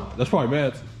 That's probably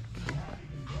Matt's.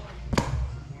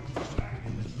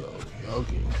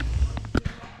 Okay.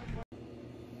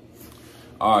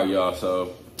 All right, y'all.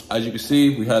 So as you can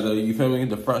see, we had the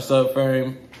the front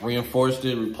subframe, reinforced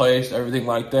it, replaced everything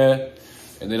like that,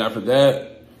 and then after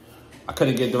that, I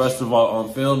couldn't get the rest of it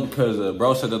on film because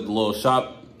bro said that the little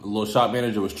shop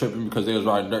manager was tripping because they was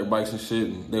riding dirt bikes and shit,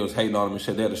 and they was hating on him and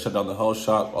shit. They had to shut down the whole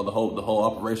shop, or the whole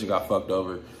operation got fucked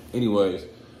over. Anyways,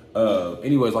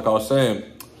 like I was saying,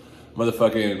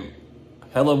 motherfucking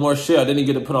hella more shit. I didn't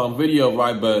get to put on video,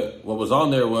 right? But what was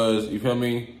on there was, you feel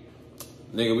me,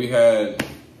 nigga? We had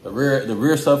the rear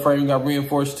subframe got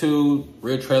reinforced too,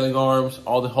 rear trailing arms,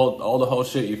 all the whole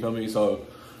shit. You feel me? So,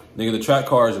 nigga, the track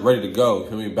car is ready to go. You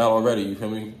feel me? Battle ready. You feel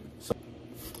me?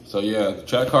 So yeah, the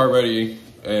track car ready,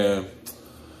 and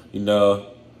you know,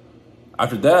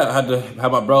 after that, I had to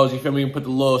have my bros, you feel me, put the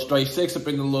little straight 6 up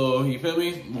in the little, you feel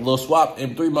me, the little swap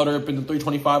M3 motor up in the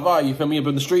 325i, you feel me, up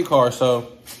in the street car.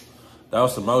 So that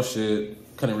was some more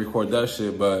shit. Couldn't record that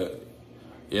shit, but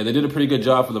yeah, they did a pretty good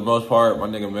job for the most part. My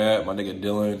nigga Matt, my nigga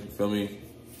Dylan, you feel me,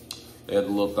 they had the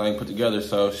little thing put together.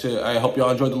 So shit, I hope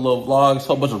y'all enjoyed the little vlogs.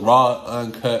 Whole bunch of raw,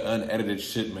 uncut, unedited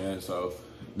shit, man. So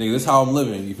nigga, this is how I'm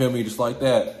living, you feel me, just like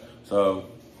that. So,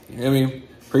 you hear me?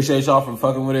 Appreciate y'all for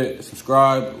fucking with it.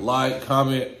 Subscribe, like,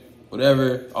 comment,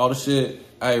 whatever, all the shit.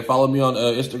 Hey, follow me on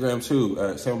Instagram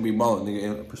too, Sam B Mullen,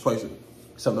 nigga, Persuasive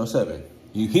 707.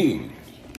 You hear me?